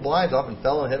 and pulled the blinds off and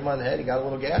fell and hit him on the head. He got a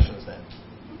little gash in his head.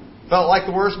 Felt like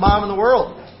the worst mom in the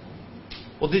world.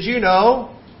 Well, did you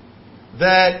know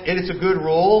that it is a good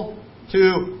rule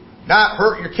to not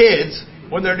hurt your kids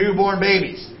when they're newborn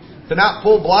babies? To not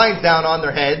pull blinds down on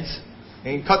their heads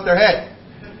and cut their head.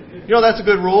 That's a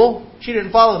good rule. She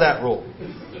didn't follow that rule.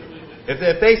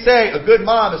 If they say a good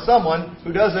mom is someone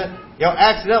who doesn't,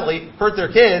 accidentally hurt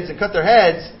their kids and cut their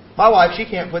heads, my wife, she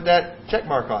can't put that check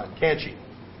mark on, can she?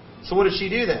 So what does she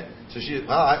do then? So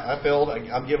I failed,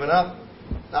 I'm giving up.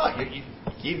 No, you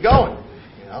keep going.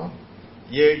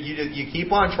 you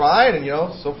keep on trying, and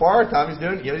so far Tommy's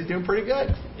he's doing pretty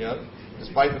good.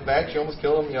 Despite the fact she almost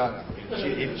killed him.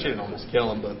 She didn't almost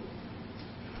kill him, but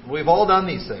we've all done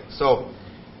these things. So,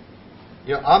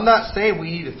 I'm not saying we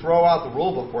need to throw out the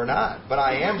rule book. We're not, but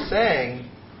I am saying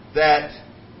that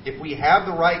if we have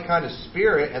the right kind of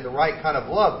spirit and the right kind of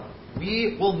love,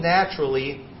 we will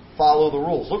naturally follow the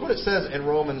rules. Look what it says in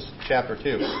Romans chapter 2.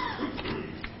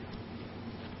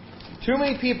 Too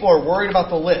many people are worried about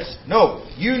the list. No,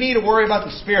 you need to worry about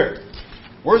the Spirit.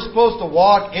 We're supposed to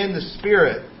walk in the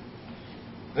Spirit.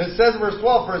 And it says in verse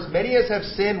 12, "For as many as have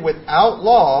sinned without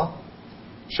law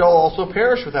shall also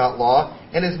perish without law,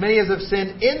 and as many as have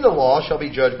sinned in the law shall be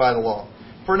judged by the law.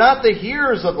 For not the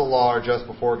hearers of the law are just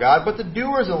before God, but the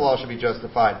doers of the law shall be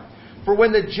justified. For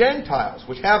when the Gentiles,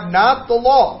 which have not the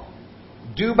law,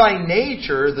 do by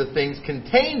nature the things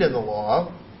contained in the law,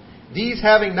 these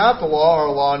having not the law are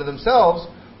a law unto themselves,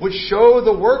 which show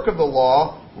the work of the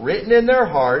law written in their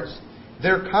hearts,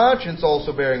 their conscience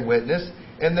also bearing witness,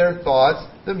 and their thoughts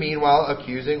the meanwhile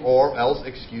accusing or else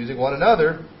excusing one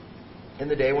another, in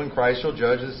the day when Christ shall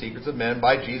judge the secrets of men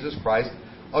by Jesus Christ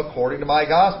according to my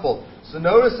gospel." So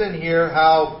notice in here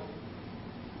how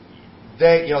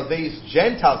these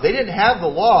Gentiles, they didn't have the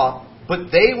law,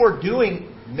 but they were doing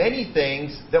many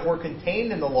things that were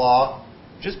contained in the law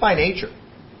just by nature.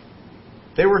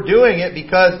 They were doing it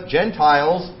because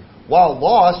Gentiles, while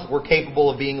lost, were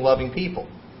capable of being loving people.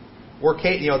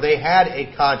 They had a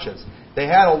conscience. They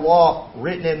had a law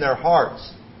written in their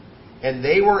hearts. And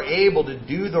they were able to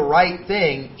do the right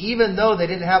thing even though they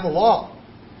didn't have the law.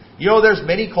 There's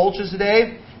many cultures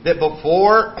today that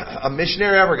before a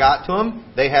missionary ever got to them,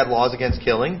 they had laws against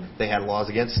killing. They had laws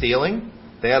against stealing.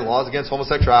 They had laws against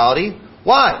homosexuality.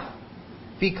 Why?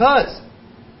 Because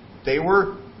they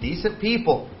were decent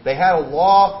people. They had a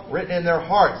law written in their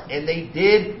hearts. And they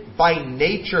did by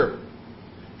nature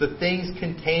the things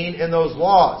contained in those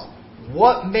laws.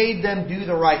 What made them do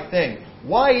the right thing?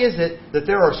 Why is it that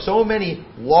there are so many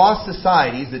lost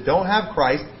societies that don't have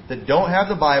Christ, that don't have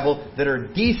the Bible, that are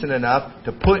decent enough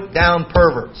to put down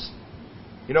perverts?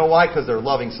 You know why? Because they're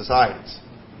loving societies.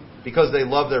 Because they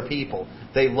love their people.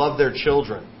 They love their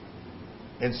children.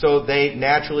 And so they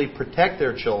naturally protect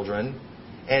their children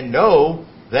and know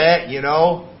that,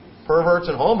 perverts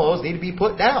and homos need to be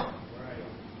put down.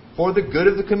 For the good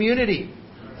of the community.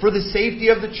 For the safety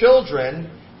of the children,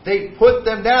 they put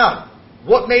them down.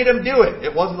 What made them do it?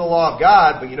 It wasn't the law of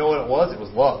God, but you know what it was? It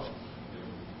was love.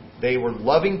 They were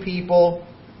loving people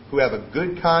who have a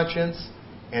good conscience,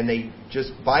 and they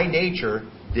just by nature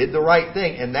did the right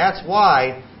thing. And that's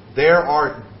why there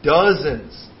are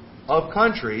dozens of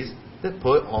countries that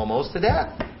put homos to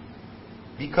death.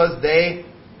 Because they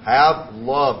have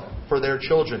love for their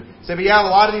children. Say, but a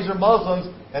lot of these are Muslims,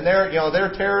 and they're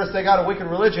terrorists, they got a wicked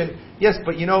religion. Yes,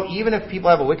 but even if people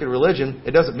have a wicked religion,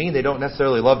 it doesn't mean they don't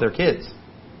necessarily love their kids.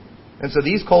 And so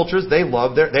these cultures, they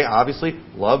obviously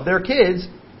love their kids,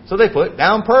 so they put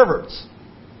down perverts.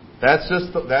 That's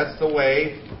the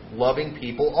way loving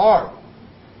people are.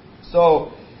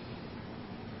 So,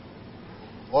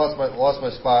 lost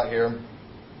my spot here.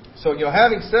 So,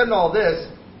 having said all this,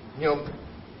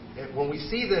 when we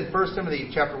see that in 1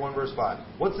 Timothy chapter 1, verse 5,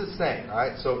 what's it saying? All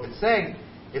right, so it's saying,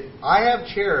 if I have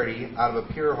charity out of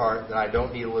a pure heart, then I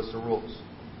don't need a list of rules.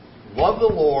 Love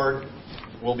the Lord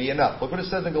will be enough. Look what it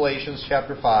says in Galatians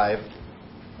chapter 5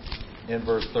 and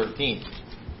verse 13.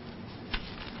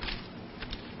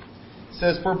 It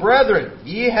says, "For brethren,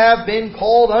 ye have been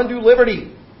called unto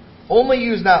liberty. Only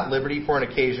use not liberty for an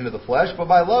occasion of the flesh, but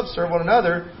by love serve one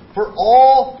another. For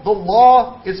all the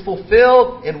law is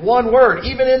fulfilled in one word,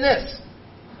 even in this.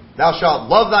 Thou shalt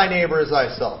love thy neighbor as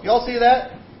thyself." Y'all see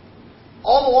that?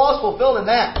 All the law is fulfilled in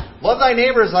that. Love thy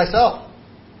neighbor as thyself.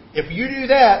 If you do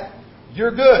that,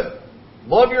 you're good.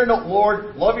 Love your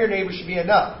Lord, love your neighbor should be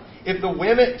enough.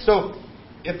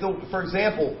 For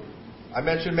example, I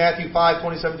mentioned Matthew 5,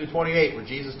 27 through 28, where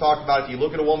Jesus talked about if you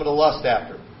look at a woman to lust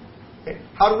after. Okay?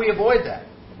 How do we avoid that?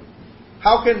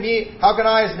 How can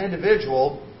I as an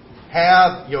individual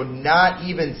have not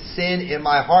even sin in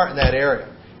my heart in that area?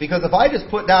 Because if I just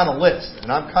put down a list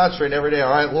and I'm concentrating every day, all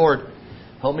right, Lord,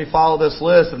 help me follow this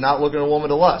list of not looking at a woman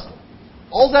to lust.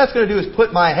 All that's going to do is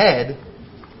put my head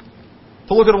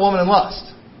to look at a woman in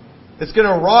lust. It's going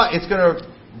to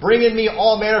bring in me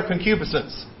all manner of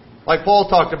concupiscence, like Paul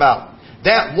talked about.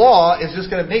 That law is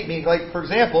just going to make me, like, for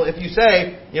example, if you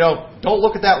say, don't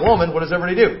look at that woman, what does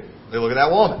everybody do? They look at that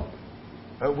woman.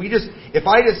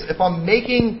 If I'm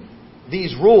making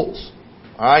these rules,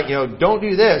 all right, don't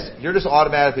do this, you're just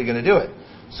automatically going to do it.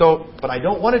 So, but I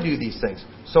don't want to do these things.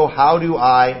 So how do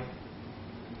I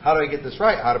get this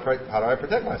right? How do I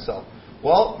protect myself?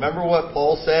 Well, remember what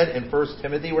Paul said in 1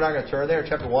 Timothy? We're not going to turn there,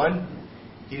 chapter 1.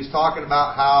 He was talking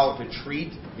about how to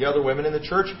treat the other women in the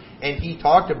church, and he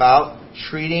talked about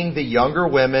treating the younger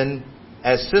women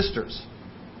as sisters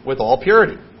with all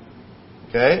purity.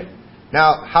 Okay?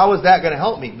 Now, how is that going to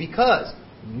help me? Because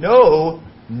no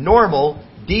normal,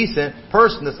 decent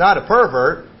person that's not a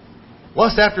pervert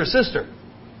lusts after a sister.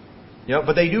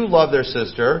 But they do love their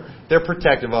sister. They're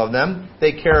protective of them.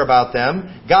 They care about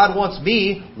them. God wants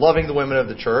me loving the women of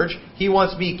the church. He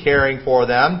wants me caring for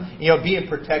them, being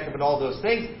protective and all those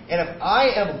things. And if I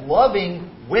am loving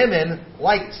women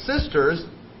like sisters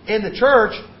in the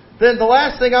church, then the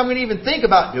last thing I'm going to even think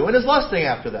about doing is lusting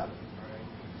after them.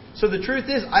 So the truth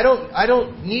is, I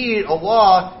don't need a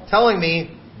law telling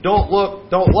me don't look,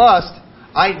 don't lust.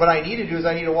 What I need to do is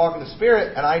I need to walk in the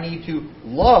Spirit, and I need to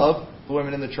love the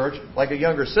women in the church like a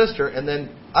younger sister, and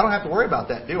then I don't have to worry about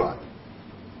that, do I?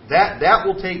 That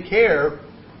will take care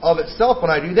of itself when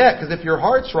I do that. Because if your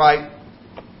heart's right,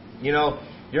 you're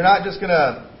not just going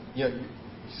to,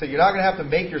 so you're not going to have to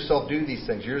make yourself do these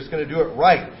things. You're just going to do it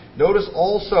right. Notice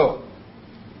also,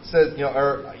 it says,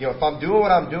 if I'm doing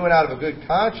what I'm doing out of a good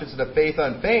conscience and a faith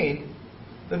unfeigned,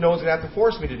 then no one's going to have to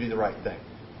force me to do the right thing.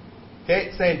 Okay,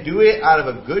 it's saying do it out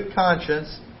of a good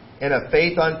conscience and a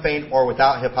faith unfeigned or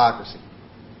without hypocrisy.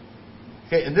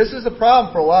 Okay, and this is a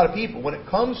problem for a lot of people. When it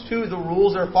comes to the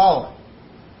rules they're following,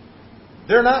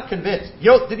 they're not convinced.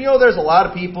 Did you know there's a lot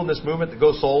of people in this movement that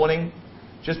go soul winning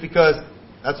just because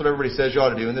that's what everybody says you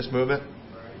ought to do in this movement?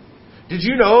 Did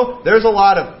you know there's a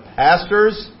lot of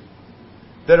pastors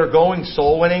that are going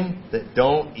soul winning that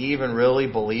don't even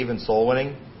really believe in soul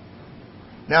winning?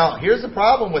 Now, here's the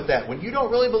problem with that. When you don't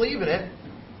really believe in it,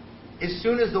 as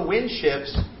soon as the wind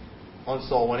shifts on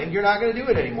soul winning, you're not going to do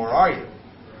it anymore, are you?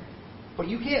 But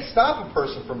you can't stop a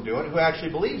person from doing it who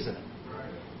actually believes in it.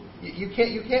 You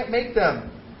can't make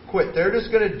them quit. They're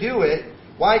just going to do it.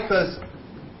 Why? Because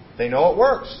they know it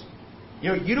works.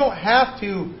 You don't have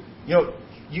to.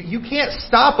 You can't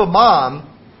stop a mom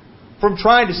from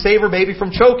trying to save her baby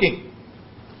from choking.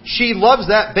 She loves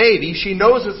that baby. She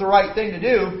knows it's the right thing to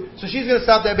do, so she's going to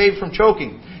stop that baby from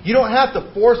choking. You don't have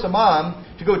to force a mom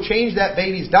to go change that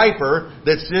baby's diaper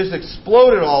that's just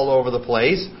exploded all over the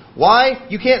place. Why?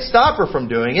 You can't stop her from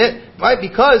doing it. Right?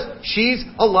 Because she's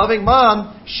a loving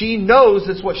mom. She knows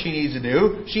it's what she needs to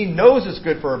do. She knows it's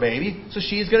good for her baby, so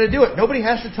she's going to do it. Nobody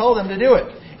has to tell them to do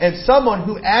it. And someone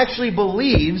who actually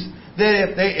believes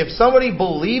that if somebody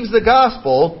believes the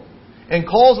gospel and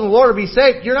calls on the Lord to be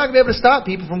saved, you're not going to be able to stop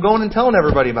people from going and telling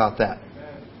everybody about that.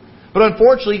 But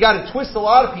unfortunately, you got to twist a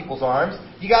lot of people's arms.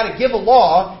 You got to give a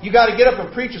law. You got to get up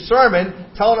and preach a sermon,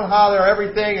 telling them how they're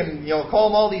everything, and call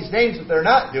them all these names if they're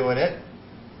not doing it,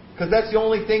 because that's the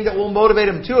only thing that will motivate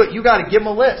them to it. You got to give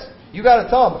them a list. You got to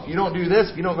tell them if you don't do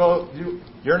this, if you don't go,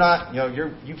 you're not,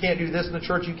 you can't do this in the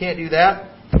church. You can't do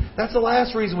that. That's the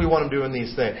last reason we want them doing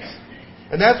these things.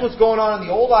 And that's what's going on in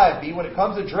the old IFB. When it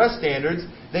comes to dress standards,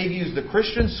 they've used the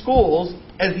Christian schools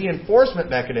as the enforcement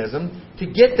mechanism to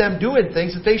get them doing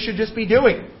things that they should just be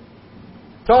doing.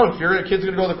 Tell them, if your kid's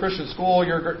going to go to the Christian school,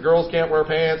 your girls can't wear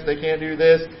pants, they can't do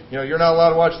this, you're not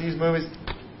allowed to watch these movies.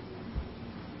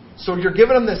 So you're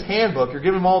giving them this handbook, you're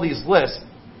giving them all these lists,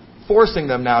 forcing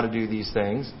them now to do these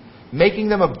things, making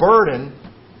them a burden,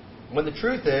 when the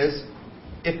truth is,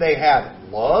 if they have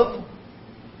love,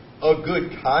 a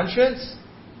good conscience,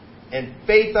 and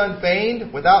faith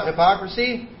unfeigned, without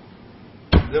hypocrisy,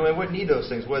 then they wouldn't need those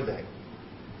things, would they?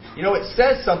 It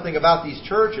says something about these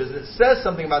churches, it says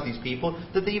something about these people,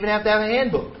 that they even have to have a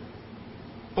handbook.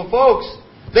 But folks,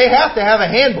 they have to have a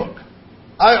handbook.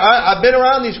 I've been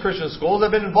around these Christian schools,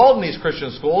 I've been involved in these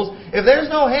Christian schools. If there's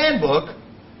no handbook,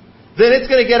 then it's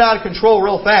going to get out of control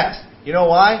real fast. You know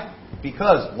why?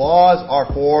 Because laws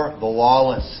are for the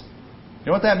lawless. You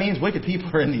know what that means? Wicked people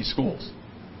are in these schools.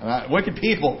 Wicked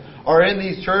people are in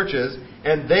these churches,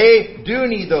 and they do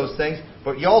need those things.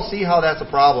 But y'all see how that's a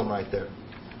problem right there.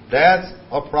 That's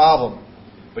a problem.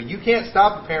 But you can't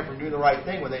stop a parent from doing the right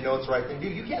thing when they know it's the right thing to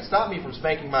do. You can't stop me from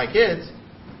spanking my kids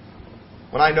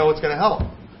when I know it's going to help.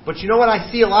 But you know what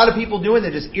I see a lot of people doing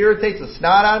that just irritates the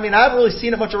snot out of me? And I haven't really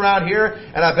seen it much around here,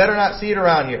 and I better not see it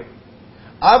around here.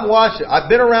 I've watched it. I've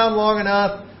been around long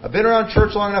enough. I've been around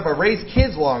church long enough. I've raised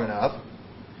kids long enough.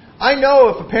 I know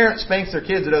if a parent spanks their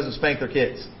kids, it doesn't spank their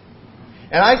kids.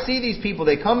 And I see these people,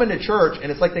 they come into church,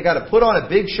 and it's like they got to put on a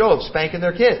big show of spanking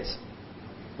their kids.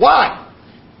 Why?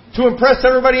 To impress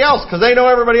everybody else, because they know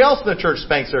everybody else in the church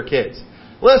spanks their kids.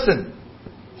 Listen,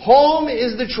 home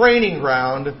is the training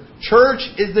ground. Church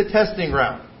is the testing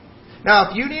ground.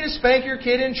 Now, if you need to spank your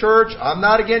kid in church, I'm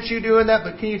not against you doing that,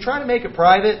 but can you try to make it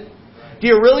private? Do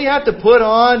you really have to put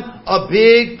on a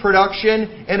big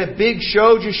production and a big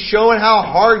show just showing how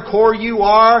hardcore you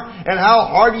are and how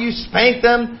hard you spank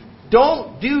them?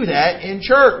 Don't do that in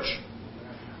church.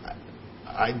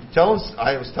 I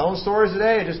was telling stories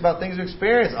today just about things I've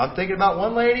experienced. I'm thinking about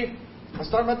one lady. I was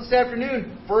talking about this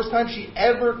afternoon. First time she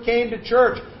ever came to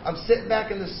church. I'm sitting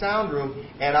back in the sound room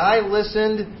and I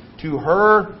listened to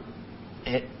her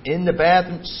in the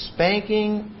bathroom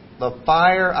spanking the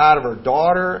fire out of her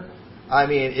daughter. I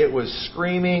mean, it was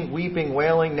screaming, weeping,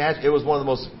 wailing. It was one of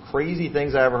the most crazy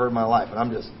things I ever heard in my life.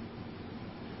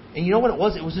 And you know what it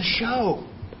was? It was a show.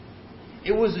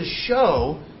 It was a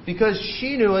show because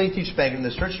she knew anything spanking in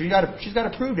this church. She's got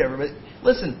to prove to everybody.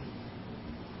 Listen,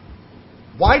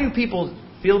 why do people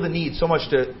feel the need so much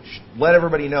to let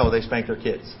everybody know they spank their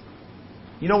kids?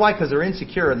 You know why? Because they're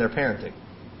insecure in their parenting.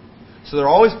 So they're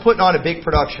always putting on a big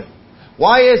production.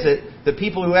 Why is it that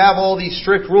people who have all these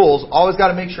strict rules always got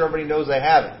to make sure everybody knows they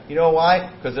have it? You know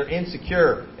why? Because they're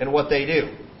insecure in what they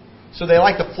do. So they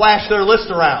like to flash their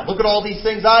list around. Look at all these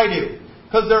things I do.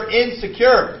 Because they're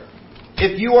insecure.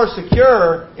 If you are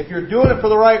secure, if you're doing it for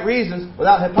the right reasons,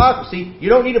 without hypocrisy, you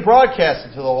don't need to broadcast it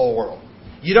to the whole world.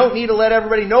 You don't need to let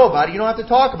everybody know about it. You don't have to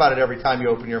talk about it every time you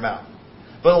open your mouth.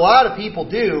 But a lot of people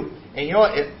do, and you know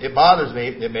what? It bothers me.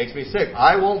 It makes me sick.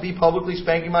 I won't be publicly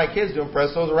spanking my kids to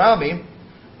impress those around me,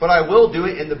 but I will do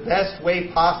it in the best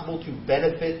way possible to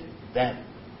benefit them.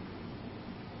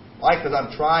 Why? Because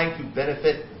I'm trying to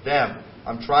benefit them.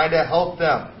 I'm trying to help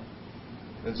them.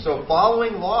 And so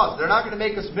following laws, they're not going to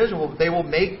make us miserable, but they will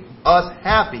make us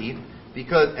happy,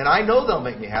 and I know they'll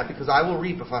make me happy because I will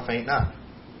reap if I faint not.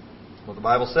 That's what the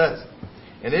Bible says.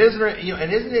 And isn't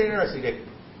it interesting, Dave?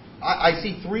 I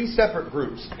see three separate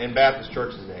groups in Baptist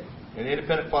churches today. In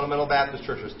independent fundamental Baptist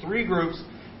churches. Three groups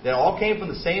that all came from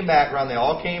the same background. They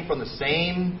all came from the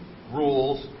same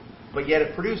rules. But yet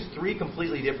it produced three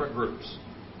completely different groups.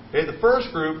 Okay, the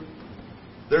first group,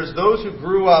 there's those who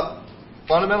grew up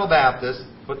fundamental Baptists,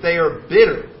 but they are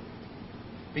bitter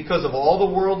because of all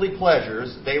the worldly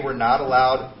pleasures they were not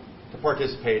allowed to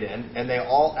participate in. And they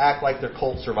all act like they're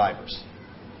cult survivors.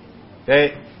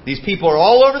 Okay? These people are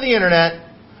all over the internet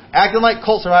acting like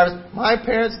cult survivors. My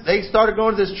parents, they started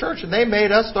going to this church and they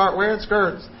made us start wearing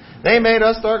skirts. They made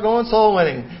us start going soul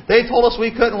winning. They told us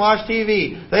we couldn't watch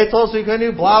TV. They told us we couldn't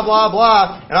do blah, blah,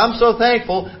 blah. And I'm so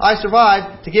thankful I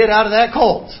survived to get out of that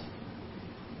cult.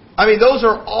 I mean, those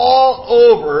are all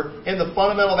over in the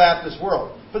fundamental Baptist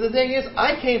world. But the thing is,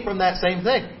 I came from that same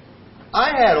thing.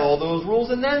 I had all those rules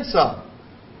and then some.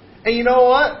 And you know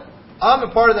what? I'm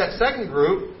a part of that second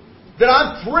group that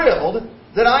I'm thrilled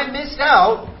that I missed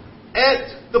out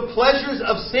at the pleasures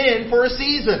of sin for a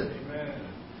season. Amen.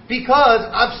 Because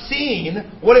I've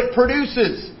seen what it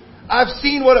produces. I've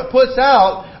seen what it puts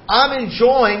out. I'm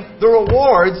enjoying the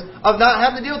rewards of not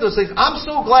having to deal with those things. I'm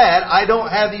so glad I don't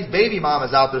have these baby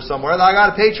mamas out there somewhere that I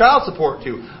got to pay child support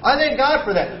to. I thank God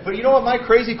for that. But you know what my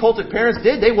crazy cultic parents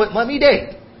did? They wouldn't let me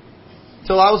date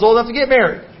till I was old enough to get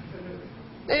married.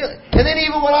 And then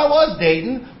even when I was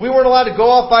dating, we weren't allowed to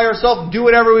go off by ourselves and do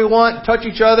whatever we want, touch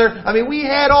each other. I mean, we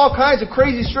had all kinds of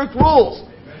crazy strict rules.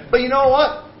 Amen. But you know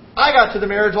what? I got to the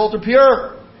marriage altar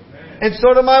pure. Amen. And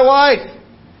so did my wife.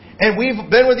 And we've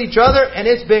been with each other, and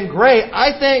it's been great.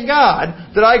 I thank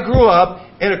God that I grew up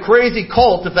in a crazy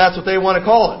cult, if that's what they want to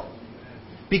call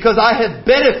it. Because I have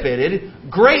benefited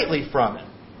greatly from it.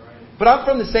 But I'm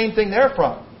from the same thing they're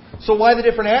from. So why the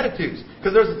different attitudes?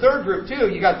 Because there's a third group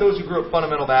too. You got those who grew up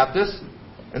fundamental Baptists,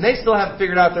 and they still haven't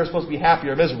figured out they're supposed to be happy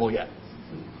or miserable yet.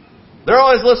 They're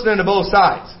always listening to both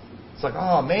sides. It's like,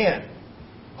 oh man,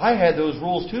 I had those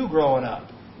rules too growing up.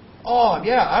 Oh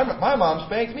yeah, my mom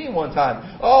spanked me one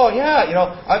time. Oh yeah,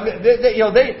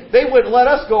 they wouldn't let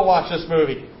us go watch this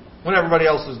movie when everybody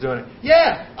else was doing it.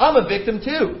 Yeah, I'm a victim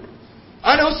too.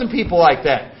 I know some people like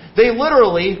that. They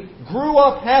literally grew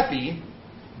up happy,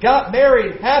 got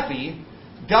married happy,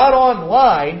 got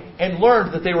online, and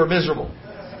learned that they were miserable.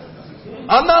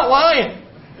 I'm not lying.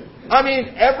 I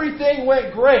mean, everything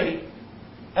went great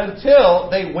until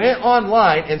they went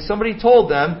online and somebody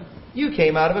told them, you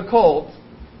came out of a cult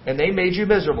and they made you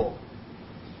miserable.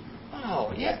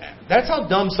 Oh, yeah. That's how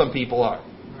dumb some people are.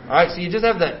 Alright, so you just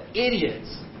have the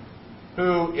idiots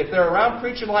who, if they're around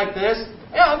preaching like this,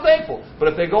 yeah, I'm thankful. But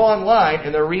if they go online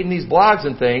and they're reading these blogs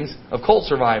and things of cult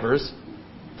survivors,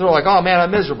 they're like, oh man,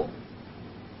 I'm miserable.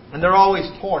 And they're always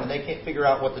torn and they can't figure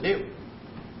out what to do.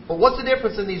 But what's the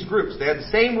difference in these groups? They have the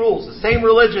same rules, the same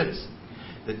religions.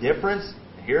 The difference,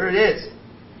 here it is.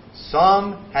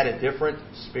 Some had a different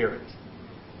spirit.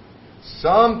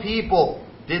 Some people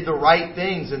did the right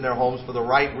things in their homes for the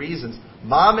right reasons.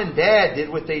 Mom and Dad did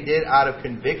what they did out of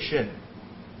conviction.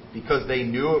 because they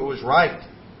knew it was right.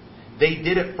 They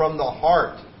did it from the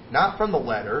heart, not from the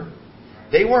letter.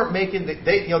 They weren't making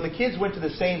the kids went to the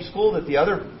same school that the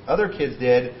other kids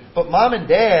did, but mom and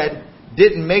dad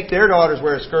didn't make their daughters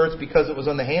wear skirts because it was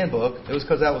on the handbook. It was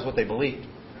because that was what they believed.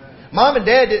 Mom and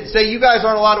dad didn't say, you guys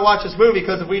aren't allowed to watch this movie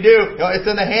because if we do, it's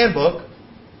in the handbook.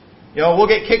 We'll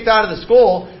get kicked out of the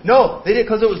school. No, they did it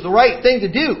because it was the right thing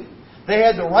to do. They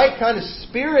had the right kind of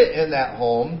spirit in that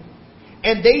home,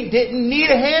 and they didn't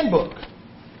need a handbook.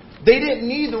 They didn't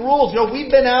need the rules.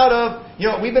 We've been out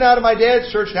of my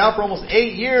dad's church now for almost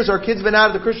 8 years. Our kids have been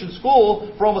out of the Christian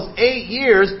school for almost 8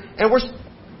 years, and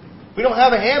we don't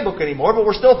have a handbook anymore, but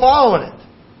we're still following it.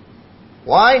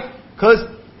 Why? Because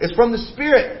it's from the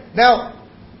Spirit. Now,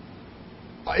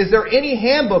 is there any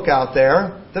handbook out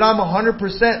there that I'm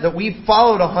 100%, that we've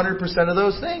followed 100% of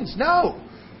those things? No.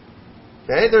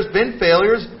 Okay, there's been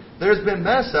failures, there's been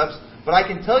mess-ups, but I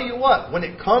can tell you what, when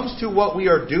it comes to what we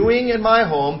are doing in my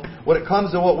home, when it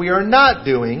comes to what we are not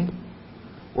doing,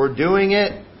 we're doing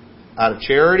it out of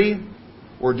charity,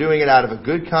 we're doing it out of a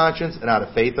good conscience, and out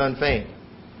of faith unfeigned.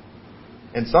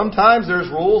 And sometimes there's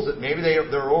rules that maybe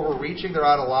they're overreaching, they're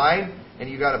out of line, and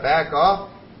you've got to back off.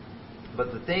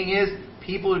 But the thing is,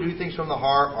 people who do things from the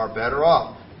heart are better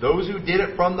off. Those who did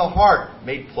it from the heart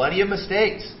made plenty of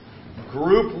mistakes.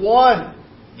 Group 1,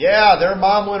 their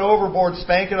mom went overboard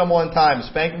spanking them one time,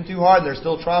 spanked them too hard, and they're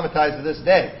still traumatized to this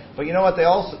day. But you know what?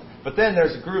 But then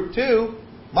there's group 2,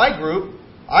 my group.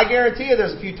 I guarantee you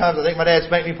there's a few times I think my dad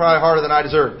spanked me probably harder than I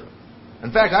deserved.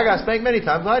 In fact, I got spanked many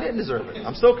times and I didn't deserve it.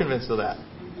 I'm still convinced of that.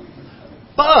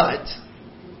 But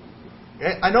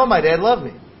I know my dad loved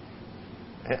me.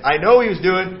 I know he was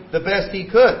doing the best he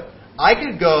could. I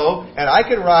could go and I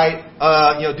could write,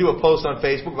 do a post on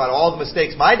Facebook about all the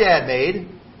mistakes my dad made.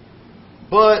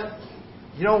 But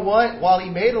you know what? While he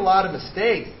made a lot of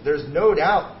mistakes, there's no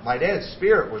doubt my dad's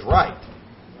spirit was right.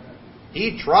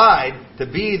 He tried to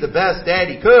be the best dad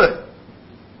he could.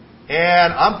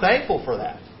 And I'm thankful for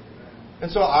that. And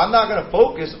so I'm not going to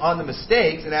focus on the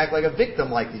mistakes and act like a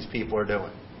victim like these people are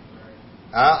doing.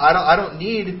 I don't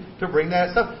need to bring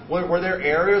that stuff. Were there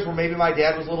areas where maybe my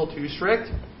dad was a little too strict?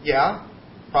 Yeah,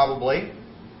 probably.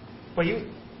 But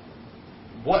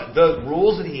the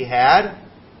rules that he had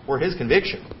were his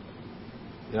conviction.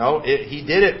 He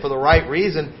did it for the right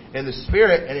reason in the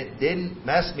Spirit, and it didn't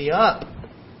mess me up.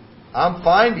 I'm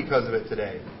fine because of it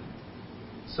today.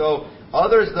 So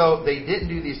others, though, they didn't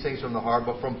do these things from the heart,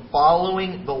 but from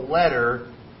following the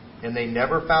letter, and they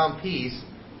never found peace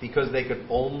because they could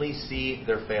only see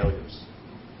their failures.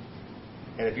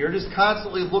 And if you're just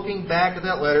constantly looking back at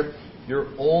that letter, you're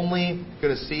only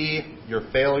going to see your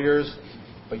failures.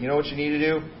 But you know what you need to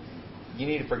do? You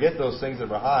need to forget those things that are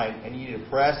behind, and you need to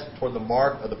press toward the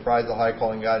mark of the prize of the high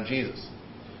calling of God in Jesus.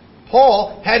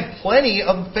 Paul had plenty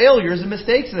of failures and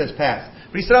mistakes in his past.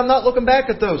 But he said, I'm not looking back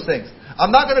at those things.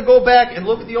 I'm not going to go back and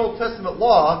look at the Old Testament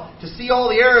law to see all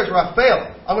the areas where I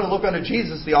failed. I'm going to look unto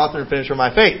Jesus, the author and finisher of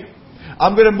my faith.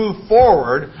 I'm going to move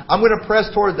forward. I'm going to press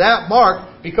toward that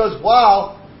mark, because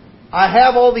while I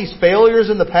have all these failures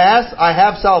in the past, I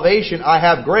have salvation, I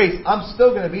have grace, I'm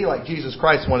still going to be like Jesus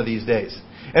Christ one of these days.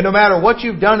 And no matter what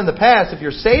you've done in the past, if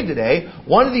you're saved today,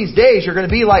 one of these days you're going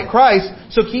to be like Christ.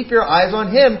 So keep your eyes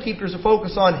on Him, keep your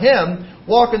focus on Him,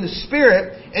 walk in the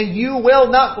Spirit, and you will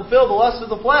not fulfill the lust of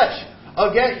the flesh.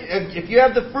 Again, if you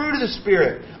have the fruit of the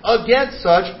Spirit, against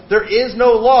such, there is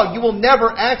no law. You will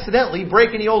never accidentally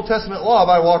break any Old Testament law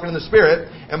by walking in the Spirit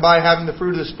and by having the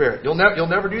fruit of the Spirit. You'll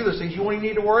never do those things. You won't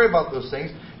even need to worry about those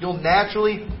things. You'll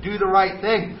naturally do the right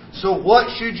thing. So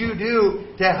what should you do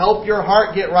to help your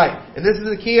heart get right? And this is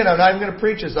the key, and I'm not even going to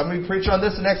preach this. I'm going to be preaching on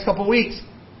this the next couple of weeks.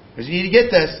 Because you need to get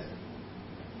this.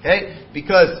 Okay?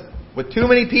 Because with too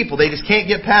many people, they just can't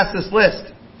get past this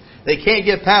list. They can't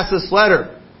get past this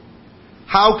letter.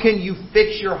 How can you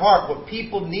fix your heart? What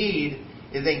people need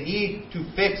is they need to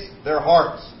fix their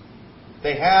hearts.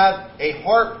 They have a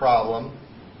heart problem.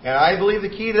 And I believe the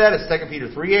key to that is 2 Peter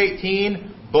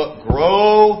 3:18. But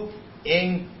grow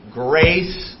in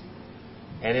grace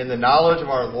and in the knowledge of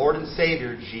our Lord and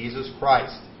Savior, Jesus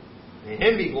Christ. In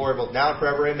Him be glory both now and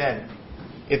forever. Amen.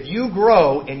 If you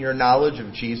grow in your knowledge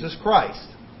of Jesus Christ,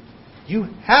 you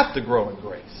have to grow in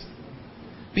grace.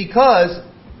 Because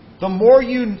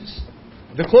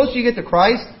the closer you get to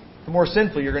Christ, the more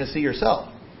sinful you're going to see yourself.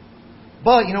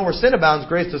 But, where sin abounds,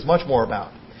 grace does much more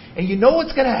abound. And you know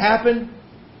what's going to happen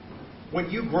when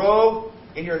you grow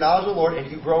in your knowledge of the Lord and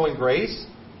you grow in grace?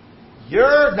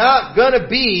 You're not going to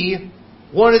be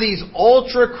one of these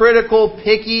ultra-critical,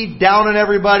 picky, down on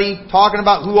everybody, talking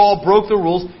about who all broke the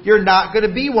rules. You're not going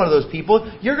to be one of those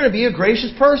people. You're going to be a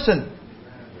gracious person.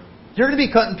 You're going to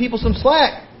be cutting people some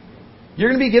slack. You're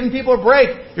going to be giving people a break.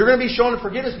 You're going to be showing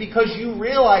forgiveness because you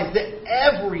realize that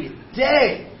every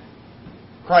day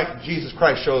Jesus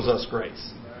Christ shows us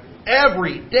grace.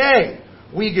 Every day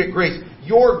we get grace.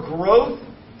 Your growth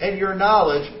and your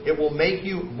knowledge, it will make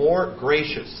you more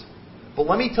gracious. But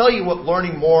let me tell you what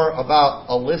learning more about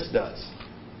a list does.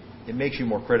 It makes you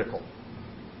more critical.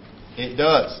 It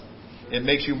does. It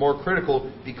makes you more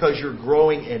critical because you're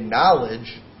growing in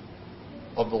knowledge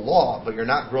of the law, but you're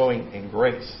not growing in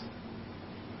grace.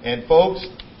 And folks,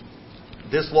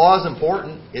 this law is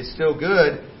important. It's still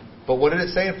good. But what did it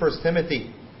say in 1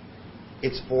 Timothy?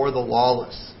 It's for the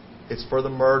lawless. It's for the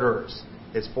murderers.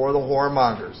 It's for the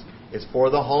whoremongers. It's for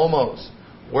the homos.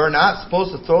 We're not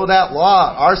supposed to throw that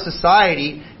law. Our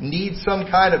society needs some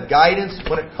kind of guidance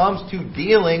when it comes to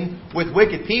dealing with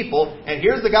wicked people. And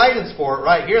here's the guidance for it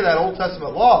right here, that Old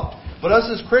Testament law. But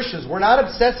us as Christians, we're not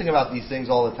obsessing about these things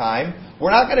all the time. We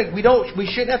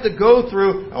shouldn't have to go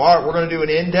through, all right, we're going to do an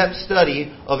in-depth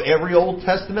study of every Old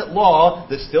Testament law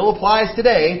that still applies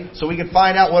today so we can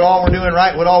find out what all we're doing right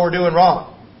and what all we're doing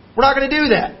wrong. We're not going to do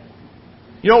that.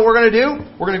 You know what we're going to do?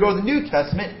 We're going to go to the New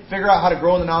Testament, figure out how to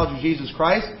grow in the knowledge of Jesus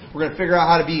Christ. We're going to figure out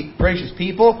how to be gracious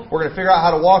people. We're going to figure out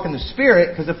how to walk in the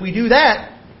Spirit, because if we do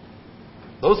that,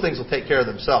 those things will take care of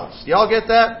themselves. Do y'all get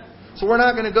that? So we're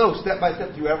not going to go step by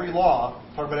step through every law,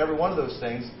 talk about every one of those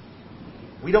things.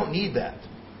 We don't need that.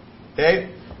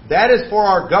 Okay? That is for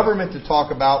our government to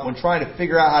talk about when trying to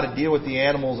figure out how to deal with the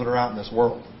animals that are out in this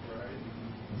world.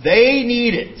 They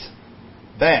need it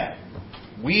bad.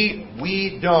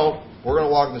 We don't. We're going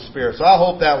to walk in the Spirit. So I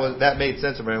hope that made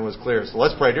sense and was clear. So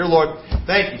let's pray. Dear Lord,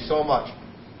 thank you so much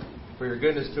for your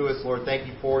goodness to us. Lord, thank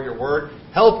you for your word.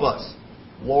 Help us,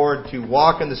 Lord, to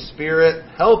walk in the Spirit.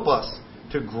 Help us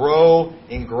to grow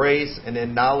in grace and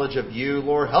in knowledge of you.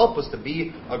 Lord, help us to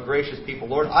be a gracious people.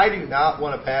 Lord, I do not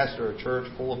want to pastor a church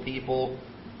full of people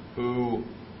who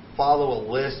follow a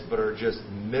list but are just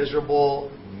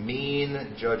miserable,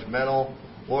 mean, judgmental.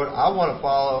 Lord, I want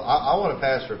to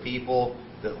pastor people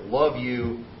that love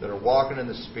you, that are walking in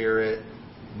the Spirit,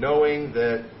 knowing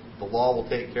that the law will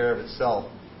take care of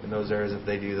itself in those areas if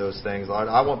they do those things. Lord,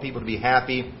 I want people to be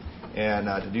happy and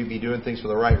to be doing things for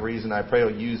the right reason. I pray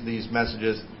you'll use these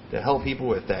messages to help people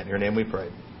with that. In your name we pray.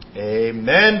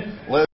 Amen.